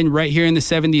that happened right here in the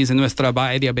 70s in Nuestra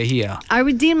Bahía Bahía. I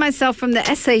redeemed myself from the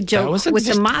essay joke with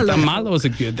the malo. The Malo was a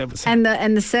good. That was And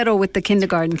the cero with the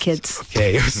kindergarten kids.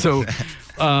 okay. So,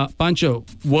 Pancho,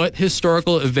 what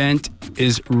historical event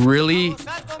is really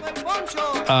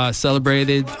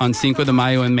celebrated on Cinco de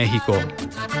Mayo in Mexico?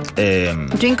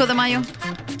 Cinco de Mayo.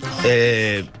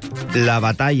 La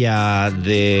batalla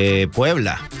de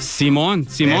Puebla. Simón,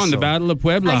 Eso. the Battle of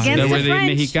Puebla, Against where the the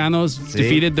French. Mexicanos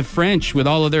defeated the French with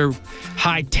all of their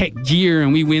high-tech gear,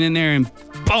 and we went in there and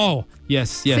yes.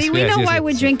 See, we know why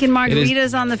we're drinking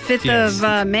margaritas on the 5th Yes.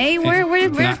 of May. We're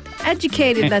not-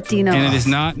 educated Latinos. And it is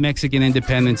not Mexican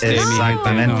Independence Day.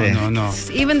 Exactamente. No.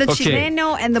 Even the Okay.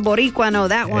 Chileno and the Boricua know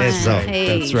that one. Eso.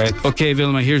 Hey. That's right. Okay,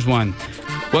 Vylma, here's one.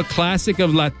 What classic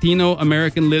of Latino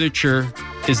American literature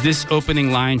is this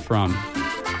opening line from?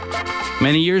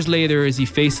 Many years later, as he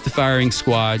faced the firing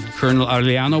squad, Colonel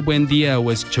Aureliano Buendia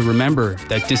was to remember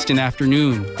that distant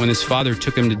afternoon when his father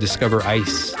took him to discover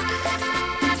ice.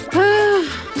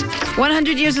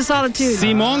 100 Years of Solitude.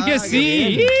 Simón que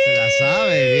sí. Se la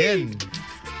sabe bien.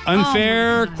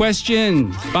 Unfair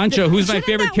question. Pancho, who's my Shouldn't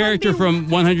favorite that one character be- from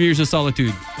 100 Years of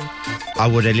Solitude?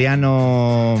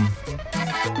 Aureliano.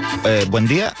 Buen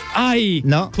día. Ay,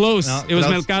 No, close. no, It was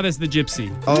close. Melcadas the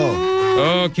Gypsy.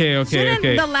 Oh. Okay. Shouldn't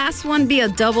the last one be a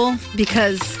double?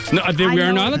 Because No, we I are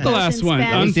know not at the English last and one.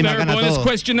 Spanish. Última Unfair gana bonus todo.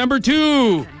 question number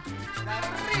 2.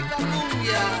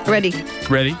 Ready.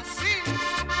 Ready?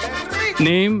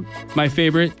 Name my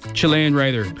favorite Chilean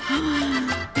writer.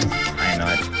 I know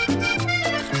it.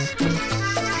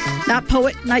 Not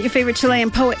poet, not your favorite Chilean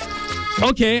poet.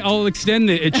 Okay, I'll extend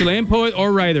it. A Chilean poet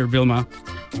or writer, Vylma.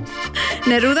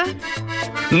 Neruda?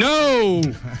 No!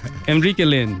 Enrique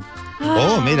Lin.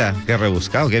 Oh, mira, qué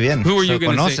rebuscado, qué bien. Who were Se you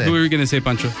going to conoce. say? Who were you going to say,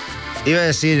 Pancho? Iba a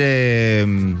decir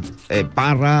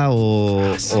Parra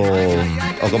o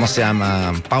 ¿cómo se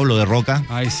llama? Pablo de Roca.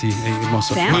 I see.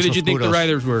 Hermoso. Damn. Who did you think the Oscuros.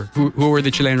 writers were? Who were the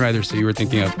Chilean writers that you were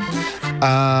thinking of?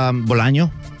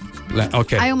 Bolaño.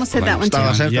 Okay. I almost said that one too.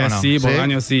 Estaba cerca, Yes, ¿o no? sí,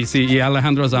 Bolaño, sí. Y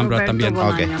Alejandro Zambra Roberto también.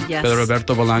 Bolaño, Okay. yes. Pedro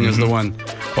Roberto Bolaño is the one.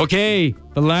 Okay,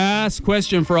 the last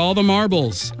question for all the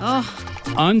marbles. Oh.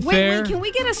 Unfair. Wait, can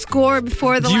we get a score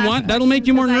before the Do you last want? That'll make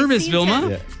you more question? nervous, Because I seem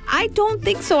Vylma. to- I don't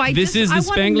think so. This is the I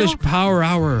wanna Spanglish know- Power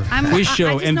Hour quiz I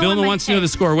show, just and know in Vylma my wants to know head. the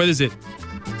score. What is it?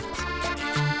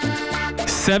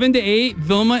 7-8.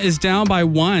 Vylma is down by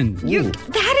 1.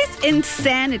 That is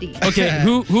insanity. Okay,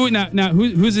 who's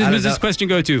this know. question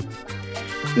go to?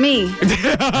 Me.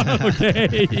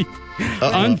 Okay.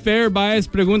 Unfair bias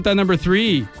pregunta number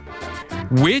 3.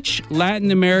 Which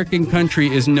Latin American country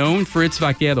is known for its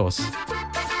vaqueros?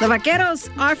 The Vaqueros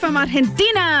are from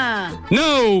Argentina.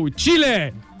 No,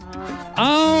 Chile.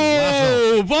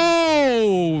 Oh,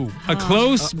 whoa! A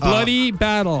close, bloody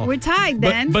battle. We're tied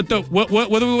then. But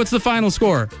what's the final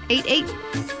score? 8-8.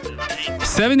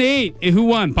 7-8. Who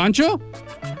won? Pancho?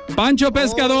 Pancho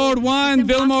Pescador won. that's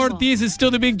Vylma impossible. Ortiz is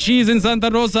still the big cheese in Santa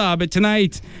Rosa. But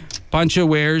tonight, Pancho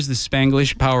wears the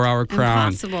Spanglish Power Hour crown.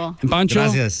 Impossible. And Pancho,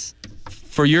 Gracias.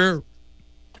 for your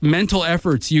mental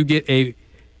efforts, you get a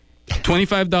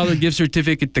 $25 gift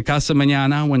certificate to Casa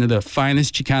Mañana, one of the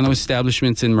finest Chicano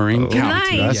establishments in Marin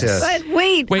County. Nice. Gracias. But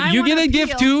wait. Wait, I you get wanna a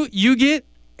gift appeal. too. You get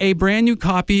a brand new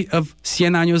copy of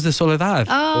Cien Años de Soledad.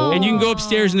 Oh. And you can go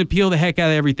upstairs and appeal the heck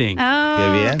out of everything. Oh,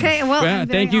 Qué bien. okay. Well, Well, I'm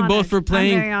very thank you both honored. for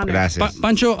playing. I'm very honored. Gracias.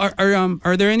 Pancho,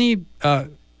 are there any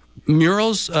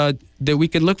murals that we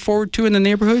can look forward to in the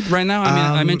neighborhood right now? I mean,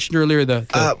 I mentioned earlier the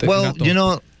Well,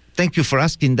 gato. thank you for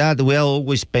asking that. We're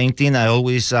always painting. I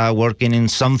always working in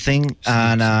something.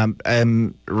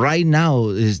 And right now,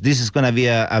 this is going to be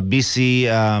a busy,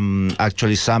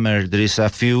 actually, summer. There is a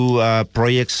few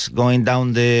projects going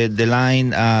down the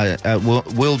line.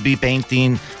 We'll be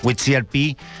painting with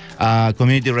CRP,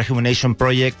 Community Rejuvenation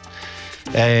Project.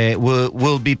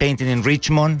 We'll be painting in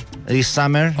Richmond this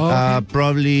summer, Oh, okay.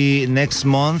 probably next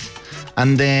month.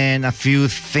 and then a few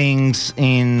things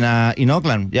in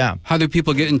Oakland. Yeah. How do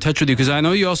people get in touch with you? Because I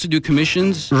know you also do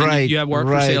commissions. And Right. You have work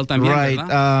for sale también, Right.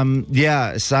 ¿verdad?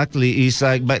 Yeah, exactly. It's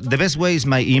like, but the best way is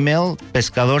my email,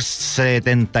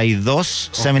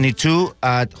 pescador7272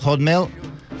 at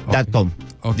hotmail.com.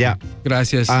 Okay. Yeah.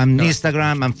 Gracias.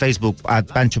 Instagram and Facebook at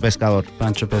Pancho Pescador.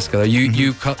 Pancho Pescador.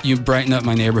 You brighten up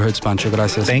my neighborhoods, Pancho.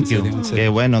 Gracias. Thank you. En serio. Qué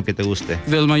bueno que te guste.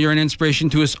 Vylma, you're an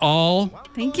inspiration to us all.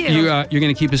 Thank you. You're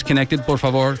going to keep us connected, por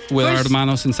favor, with our First-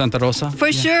 hermanos in Santa Rosa.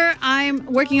 For sure, I'm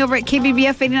working over at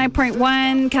KBBF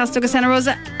 89.1, Calistoga, Santa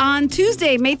Rosa. On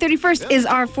Tuesday, May 31st, is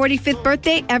our 45th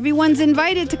birthday. Everyone's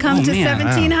invited to come to man.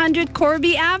 1700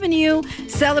 Corby Avenue,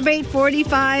 celebrate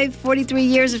 43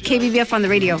 years of KBBF on the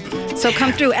radio. So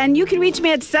come through. And you can reach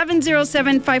me at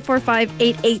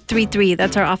 707-545-8833.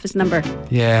 That's our office number.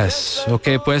 Yes.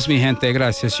 Okay, pues, mi gente.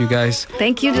 Gracias, you guys.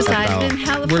 Thank you, Josiah. It's been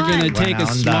hella We're fun. going to take a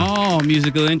Buena onda. small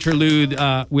musical interlude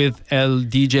with El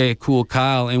DJ Kool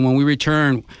Kyle. And when we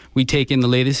return, we take in the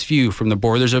latest view from the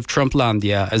borders of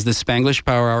Trumplandia as the Spanglish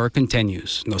Power Hour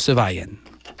continues. No se vayan.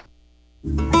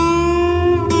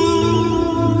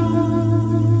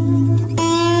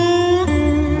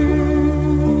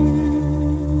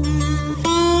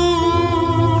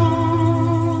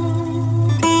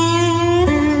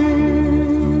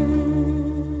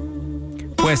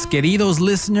 Pues, queridos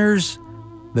listeners,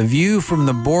 the view from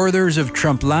the borders of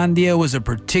Trumplandia was a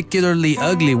particularly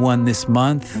ugly one this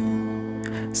month.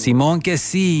 Simon que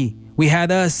sí, we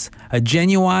had us a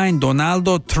genuine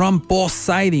Donaldo Trumpo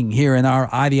sighting here in our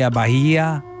área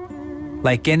Bahia.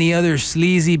 Like any other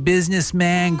sleazy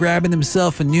businessman grabbing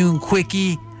himself a noon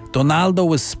quickie, Donaldo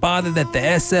was spotted at the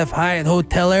SF Hyatt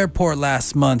Hotel Airport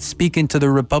last month speaking to the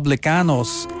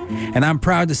Republicanos. And I'm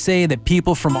proud to say that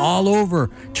people from all over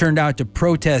turned out to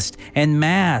protest en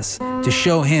masse to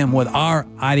show him what our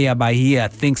área Bahia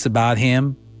thinks about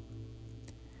him.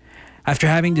 After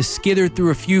having to skitter through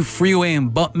a few freeway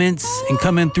embankments and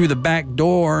come in through the back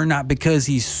door, not because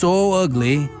he's so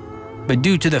ugly, but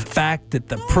due to the fact that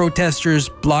the protesters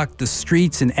blocked the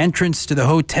streets and entrance to the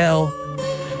hotel,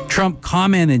 Trump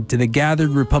commented to the gathered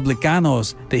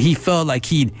Republicanos that he felt like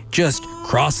he'd just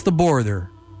crossed the border.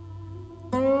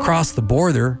 Cross the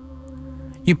border?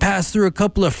 You passed through a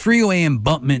couple of freeway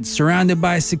embankments surrounded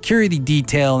by a security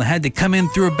detail and had to come in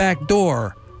through a back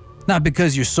door. Not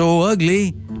because you're so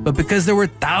ugly, but because there were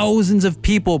thousands of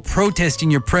people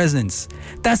protesting your presence.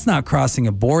 That's not crossing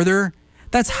a border.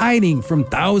 That's hiding from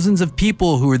thousands of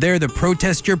people who are there to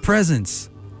protest your presence.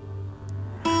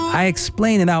 I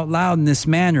explain it out loud in this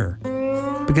manner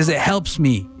because it helps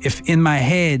me if in my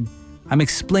head I'm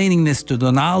explaining this to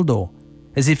Donaldo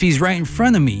as if he's right in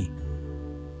front of me.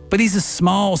 But he's a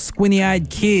small, squinty-eyed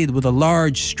kid with a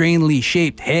large, strangely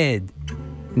shaped head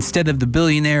instead of the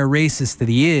billionaire racist that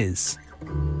he is.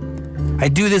 I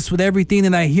do this with everything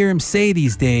that I hear him say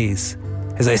these days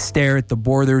as I stare at the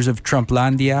borders of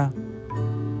Trumplandia.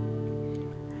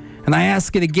 And I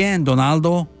ask it again,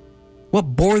 Donaldo. What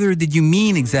border did you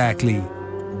mean exactly?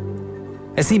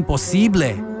 Es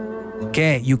imposible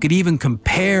que you could even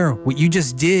compare what you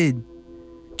just did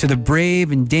to the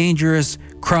brave and dangerous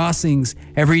crossings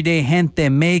everyday gente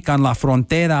make on la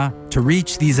frontera to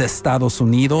reach these Estados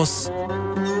Unidos.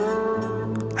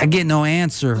 I get no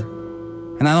answer,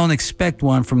 and I don't expect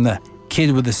one from the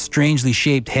kid with a strangely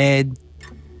shaped head.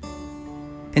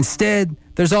 Instead,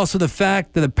 there's also the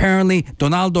fact that apparently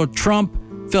Donaldo Trump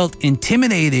felt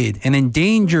intimidated and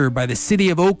endangered by the city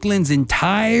of Oakland's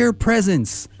entire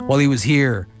presence while he was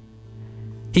here.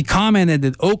 He commented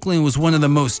that Oakland was one of the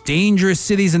most dangerous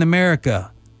cities in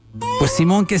America. Pues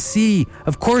Simón que sí,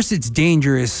 of course it's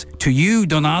dangerous to you,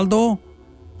 Donaldo.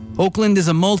 Oakland is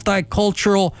a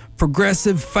multicultural,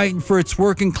 progressive, fighting for its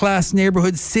working class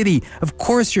neighborhood city. Of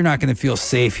course you're not going to feel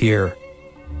safe here.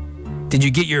 Did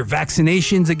you get your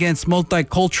vaccinations against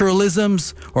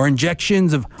multiculturalisms or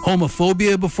injections of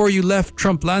homophobia before you left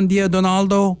Trumplandia,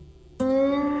 Donaldo?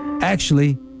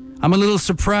 Actually, I'm a little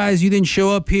surprised you didn't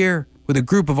show up here with a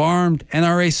group of armed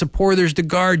NRA supporters to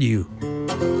guard you.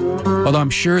 Although I'm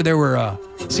sure there were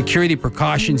security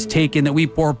precautions taken that we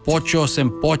poor pochos and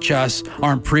pochas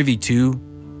aren't privy to.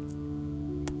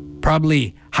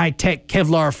 Probably high-tech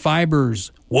Kevlar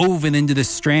fibers woven into the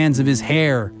strands of his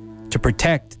hair to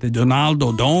protect the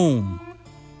Donaldo Dome.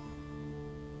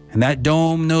 And that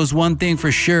dome knows one thing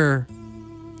for sure.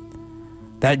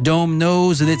 That dome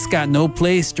knows that it's got no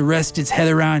place to rest its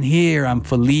head around here, I'm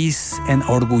feliz and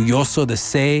orgulloso de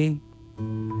say.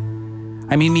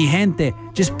 I mean, mi gente,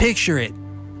 just picture it.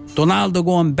 Donaldo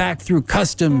going back through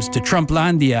customs to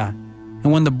Trumplandia,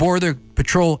 and when the Border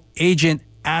Patrol agent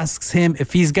asks him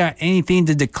if he's got anything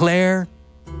to declare,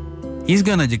 He's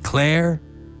gonna declare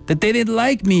that they didn't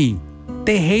like me.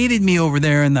 They hated me over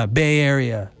there in the Bay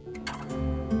Area.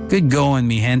 Good going,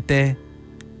 mi gente.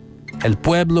 El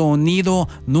pueblo unido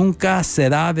nunca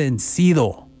será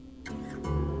vencido.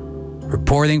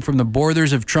 Reporting from the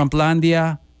borders of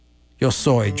Trumplandia, yo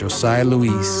soy Josiah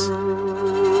Luis.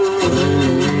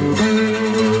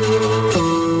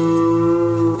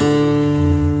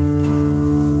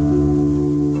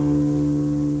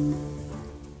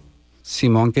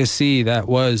 Simon que sí, that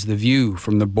was the view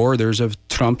from the borders of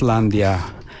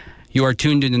Trumplandia. You are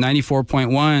tuned into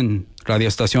 94.1 Radio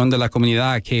Estación de la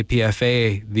Comunidad,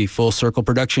 KPFA, the full circle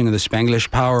production of the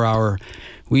Spanglish Power Hour.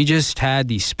 We just had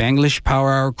the Spanglish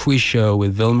Power Hour quiz show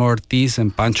with Vylma Ortiz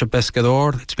and Pancho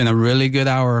Pescador. It's been a really good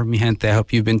hour, mi gente. I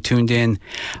hope you've been tuned in.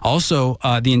 Also,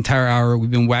 the entire hour, we've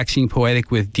been waxing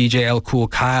poetic with DJ Kool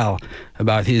Kyle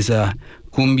about his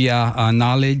cumbia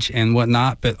knowledge and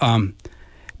whatnot. But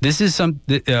this is we're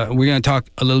going to talk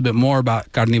a little bit more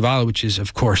about Carnival, which is,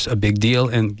 of course, a big deal.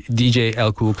 And DJ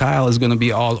Kool Kyle is going to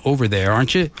be all over there,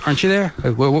 aren't you? Aren't you there?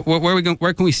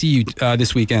 Where can we see you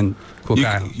this weekend, Kool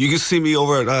Kyle? You can see me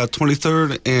over at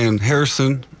 23rd and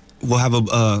Harrison. We'll have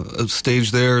a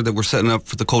stage there that we're setting up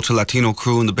for the Culture Latino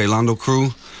crew and the Bailando crew.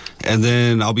 And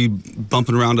then I'll be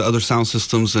bumping around to other sound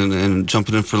systems and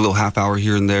jumping in for a little half hour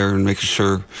here and there and making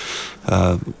sure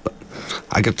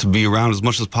I get to be around as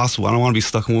much as possible. I don't want to be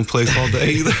stuck in one place all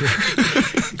day either.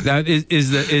 Now,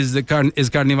 is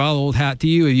Carnival old hat to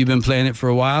you? Have you been playing it for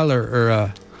a while,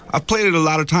 or? I've played it a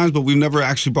lot of times, but we've never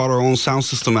actually brought our own sound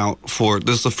system out for it.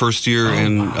 This is the first year,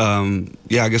 I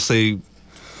guess they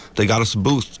got us a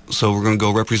booth, so we're gonna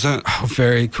go represent. Oh,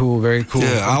 very cool, very cool.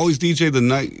 Yeah, I always DJ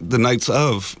the nights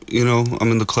of. You know,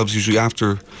 I'm in the clubs usually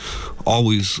after,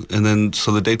 always, and then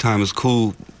so the daytime is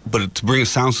cool. But to bring a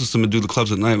sound system and do the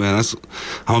clubs at night, man, I'm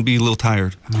gonna be a little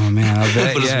tired. Oh man, I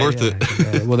bet. But it's worth it.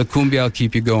 Yeah. Well, the cumbia will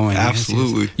keep you going.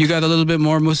 Absolutely. You got a little bit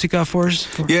more música for us?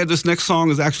 Yeah, this next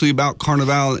song is actually about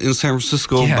Carnival in San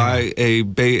Francisco by a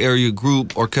Bay Area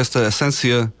group, Orquesta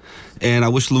Esencia. And I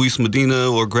wish Luis Medina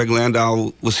or Greg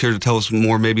Landau was here to tell us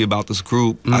more maybe about this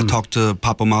group. I talked to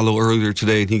Papa Malo earlier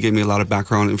today, and he gave me a lot of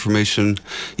background information.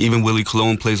 Even Willie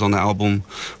Colon plays on the album.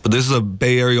 But this is a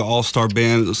Bay Area all-star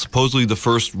band. It's supposedly the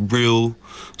first real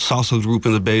salsa group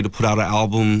in the Bay to put out an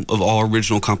album of all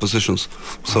original compositions.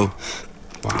 So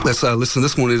let's listen to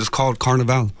this one. It is called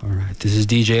Carnival. All right, this is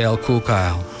DJ Kool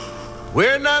Kyle.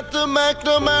 We're not the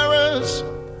McNamara's,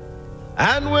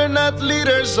 and we're not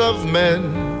leaders of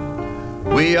men.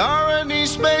 We are an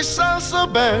East Bay salsa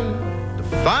band, the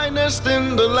finest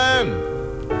in the land.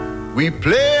 We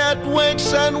play at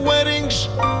wakes and weddings,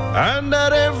 and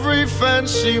at every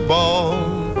fancy ball.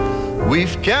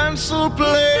 We've canceled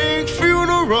playing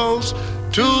funerals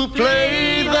to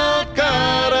play the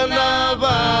Carnaval.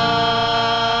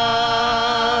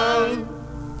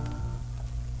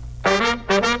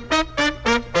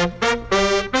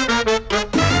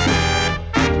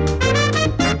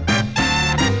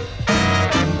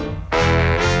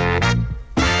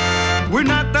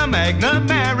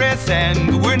 McNamara's,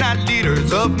 and we're not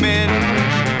leaders of men.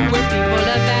 We're people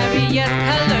of various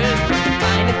colors, the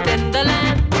finest in the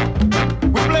land.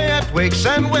 We play at wakes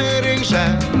and weddings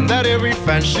and at every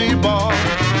fancy ball.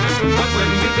 But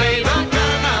when we play the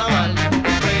Carnival,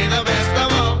 we play the best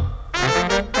of all.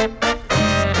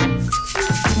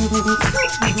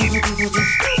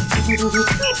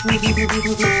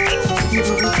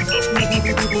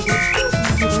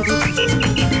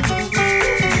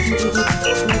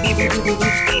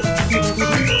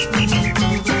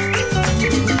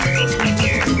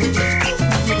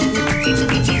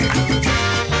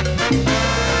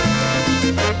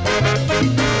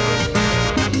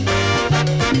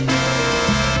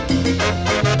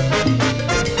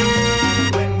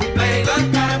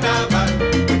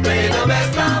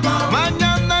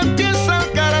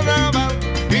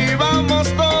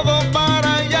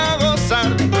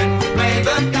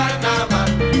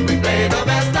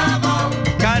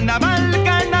 Carnaval,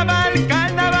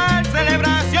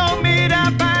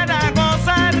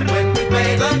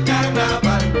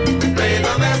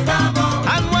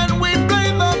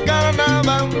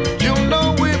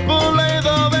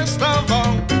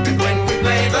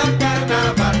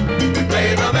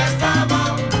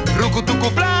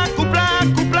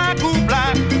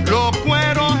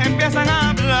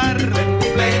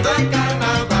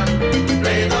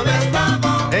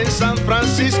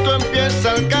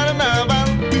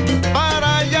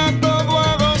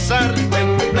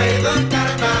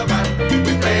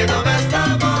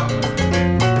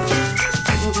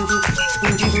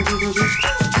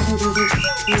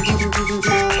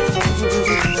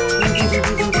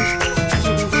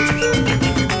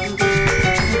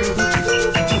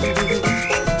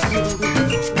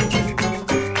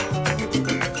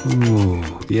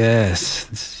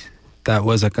 That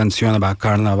was a canción about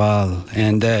Carnaval.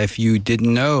 And if you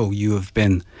didn't know, you have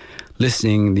been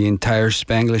listening the entire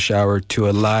Spanglish Hour to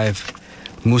a live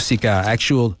música,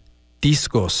 actual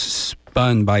discos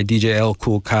spun by DJ El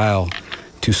Kool Kyle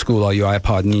to school all you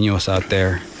iPod niños out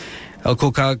there. El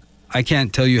Kool Kyle, I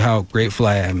can't tell you how grateful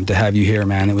I am to have you here,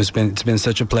 man. It's been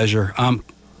such a pleasure.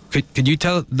 Could you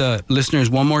tell the listeners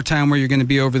one more time where you're going to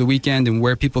be over the weekend and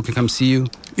where people can come see you?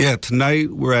 Yeah,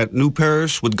 tonight we're at New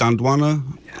Parish with Gondwana,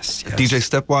 Yes. DJ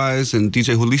Stepwise, and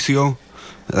DJ Julicio.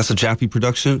 That's a Jappy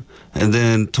production. And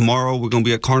then tomorrow we're going to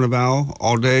be at Carnival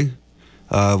all day.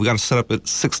 We got to set up at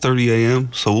 6:30 a.m.,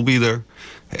 so we'll be there.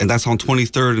 And that's on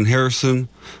 23rd in Harrison.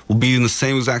 We'll be in the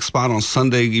same exact spot on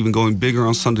Sunday, even going bigger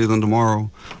on Sunday than tomorrow.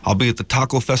 I'll be at the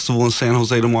Taco Festival in San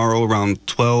Jose tomorrow around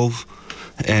 12.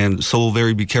 And so will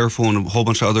Very Be Careful and a whole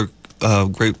bunch of other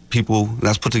great people.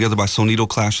 That's put together by Sonido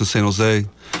Clash in San Jose,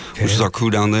 which is our crew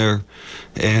down there.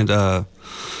 And I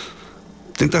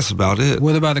think that's about it.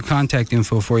 What about the contact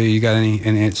info for you? You got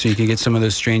any so you can get some of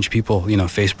those strange people,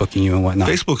 Facebooking you and whatnot?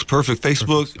 Facebook's perfect.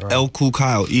 Facebook, Perfect. All right. El Kool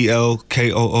Kyle,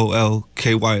 ELKOOLKYLE.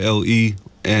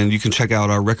 And you can check out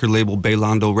our record label,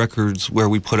 Bailando Records, where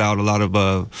we put out a lot of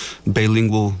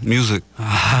bilingual music.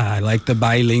 I like the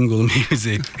bilingual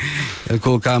music. El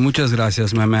Kool Kyle, muchas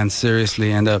gracias, my man,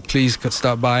 seriously. And please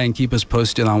stop by and keep us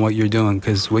posted on what you're doing,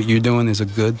 because what you're doing is a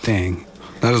good thing.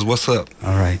 That is what's up.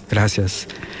 All right, gracias.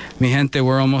 Mi gente,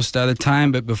 we're almost out of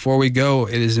time, but before we go,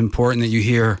 it is important that you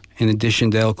hear, in addition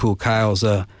to El Kool Kyle's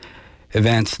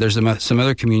events, there's some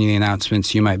other community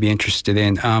announcements you might be interested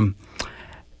in.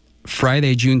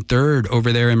 Friday, June 3rd,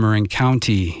 over there in Marin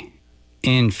County,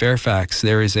 in Fairfax,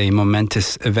 there is a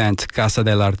momentous event, Casa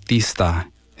del Artista.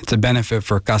 It's a benefit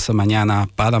for Casa Mañana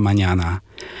para Mañana.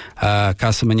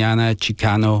 Casa Mañana,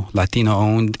 Chicano,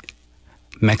 Latino-owned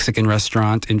Mexican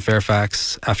restaurant in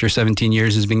Fairfax, after 17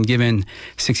 years, has been given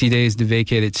 60 days to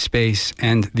vacate its space,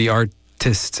 and the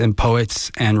artists and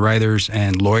poets and writers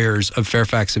and lawyers of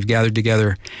Fairfax have gathered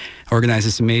together, organized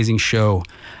this amazing show.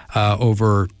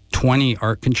 Over 20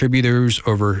 art contributors,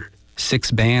 over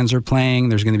 6 bands are playing.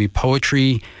 There's going to be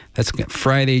poetry. That's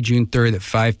Friday, June 3rd at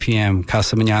 5 p.m.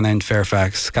 Casa Mañana in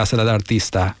Fairfax, Casa del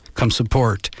Artista. Come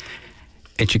support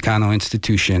a Chicano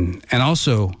institution. And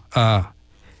also,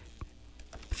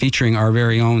 featuring our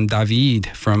very own David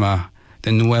from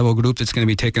the Nuevo group that's going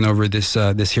to be taking over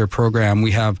this here program.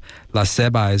 We have La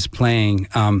Ceba is playing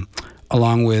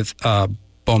along with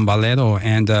Bombalero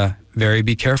and Very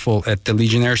Be Careful at the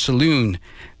Legionnaire Saloon.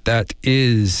 That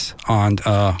is on,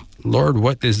 Lord,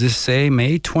 what does this say?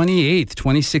 May 28th,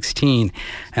 2016.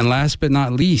 And last but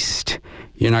not least,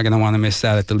 you're not going to want to miss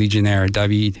that at the Legionnaire.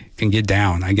 David can get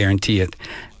down, I guarantee it.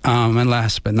 And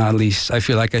last but not least, I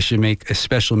feel like I should make a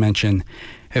special mention.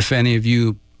 If any of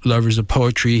you lovers of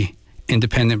poetry,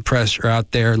 independent press are out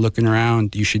there looking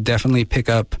around, you should definitely pick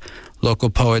up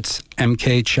local poets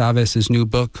M.K. Chavez's new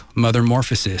book,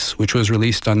 Mothermorphosis, which was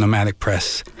released on Nomadic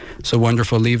Press. It's a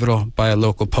wonderful libro by a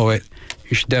local poet.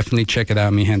 You should definitely check it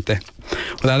out, mi gente.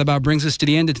 Well, that about brings us to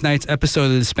the end of tonight's episode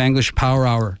of the Spanglish Power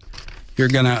Hour. You're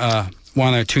going to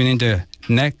want to tune into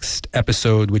next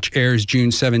episode, which airs June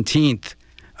 17th.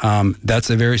 That's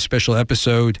a very special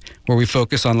episode where we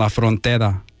focus on La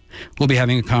Frontera. We'll be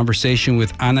having a conversation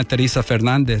with Ana Teresa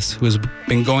Fernandez, who has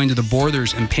been going to the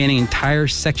borders and painting entire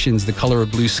sections the color of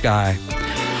blue sky.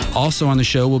 Also on the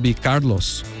show will be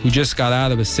Carlos, who just got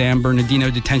out of a San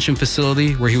Bernardino detention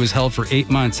facility where he was held for 8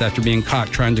 months after being caught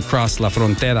trying to cross La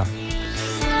Frontera.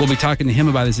 We'll be talking to him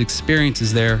about his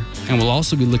experiences there, and we'll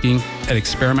also be looking at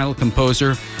experimental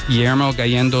composer Guillermo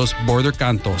Gallendo's Border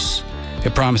Cantos.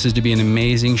 It promises to be an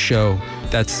amazing show.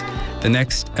 That's the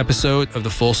next episode of the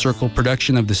Full Circle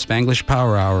production of the Spanglish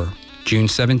Power Hour, June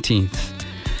 17th.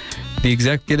 The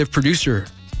executive producer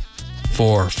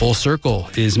for Full Circle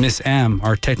is Miss M.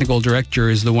 Our technical director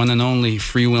is the one and only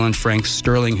Free Will and Frank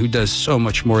Sterling, who does so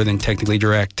much more than technically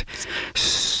direct.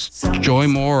 Joy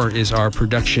Moore is our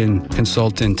production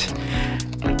consultant.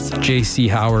 JC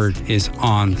Howard is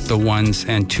on the ones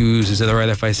and twos. Is it all right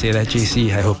if I say that, JC?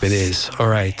 I hope it is. All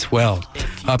right. Well,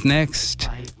 up next,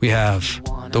 we have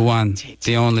the one,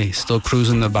 the only, still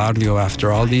cruising the barrio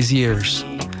after all these years,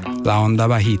 La Onda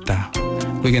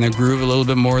Bajita. We're going to groove a little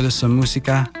bit more to some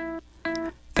música.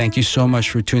 Thank you so much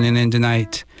for tuning in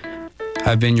tonight.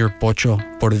 I've been your Pocho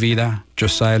por Vida,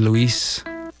 Josiah Luis.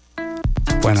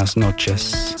 Buenas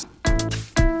noches.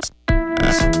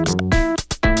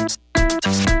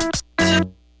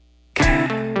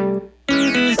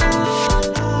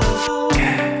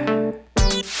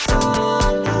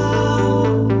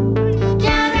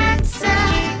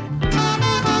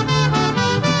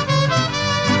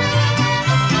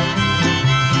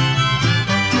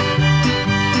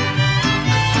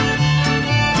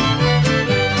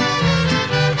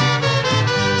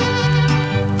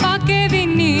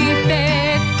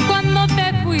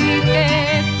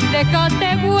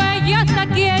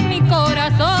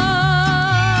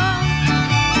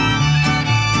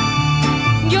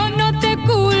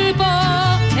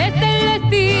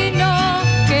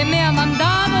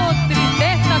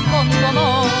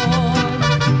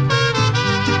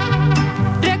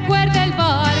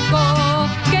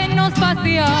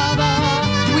 paseaba.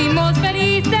 Fuimos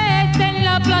felices en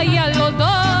la playa los dos.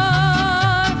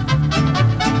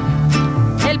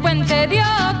 El puente de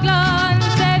Oakland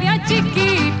se veía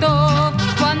chiquito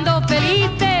cuando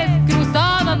felices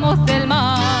cruzábamos el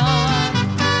mar.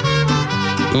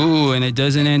 Ooh, and it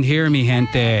doesn't end here, mi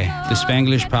gente. The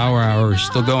Spanglish Power Hour is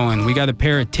still going. We got a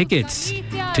pair of tickets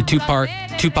to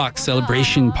Tupac's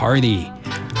celebration party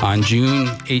on June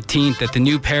 18th at the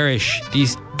New Parish.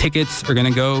 These tickets are going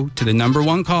to go to the number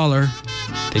one caller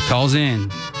that calls in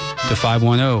to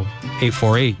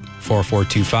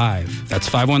 510-848-4425. That's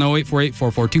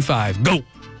 510-848-4425. Go!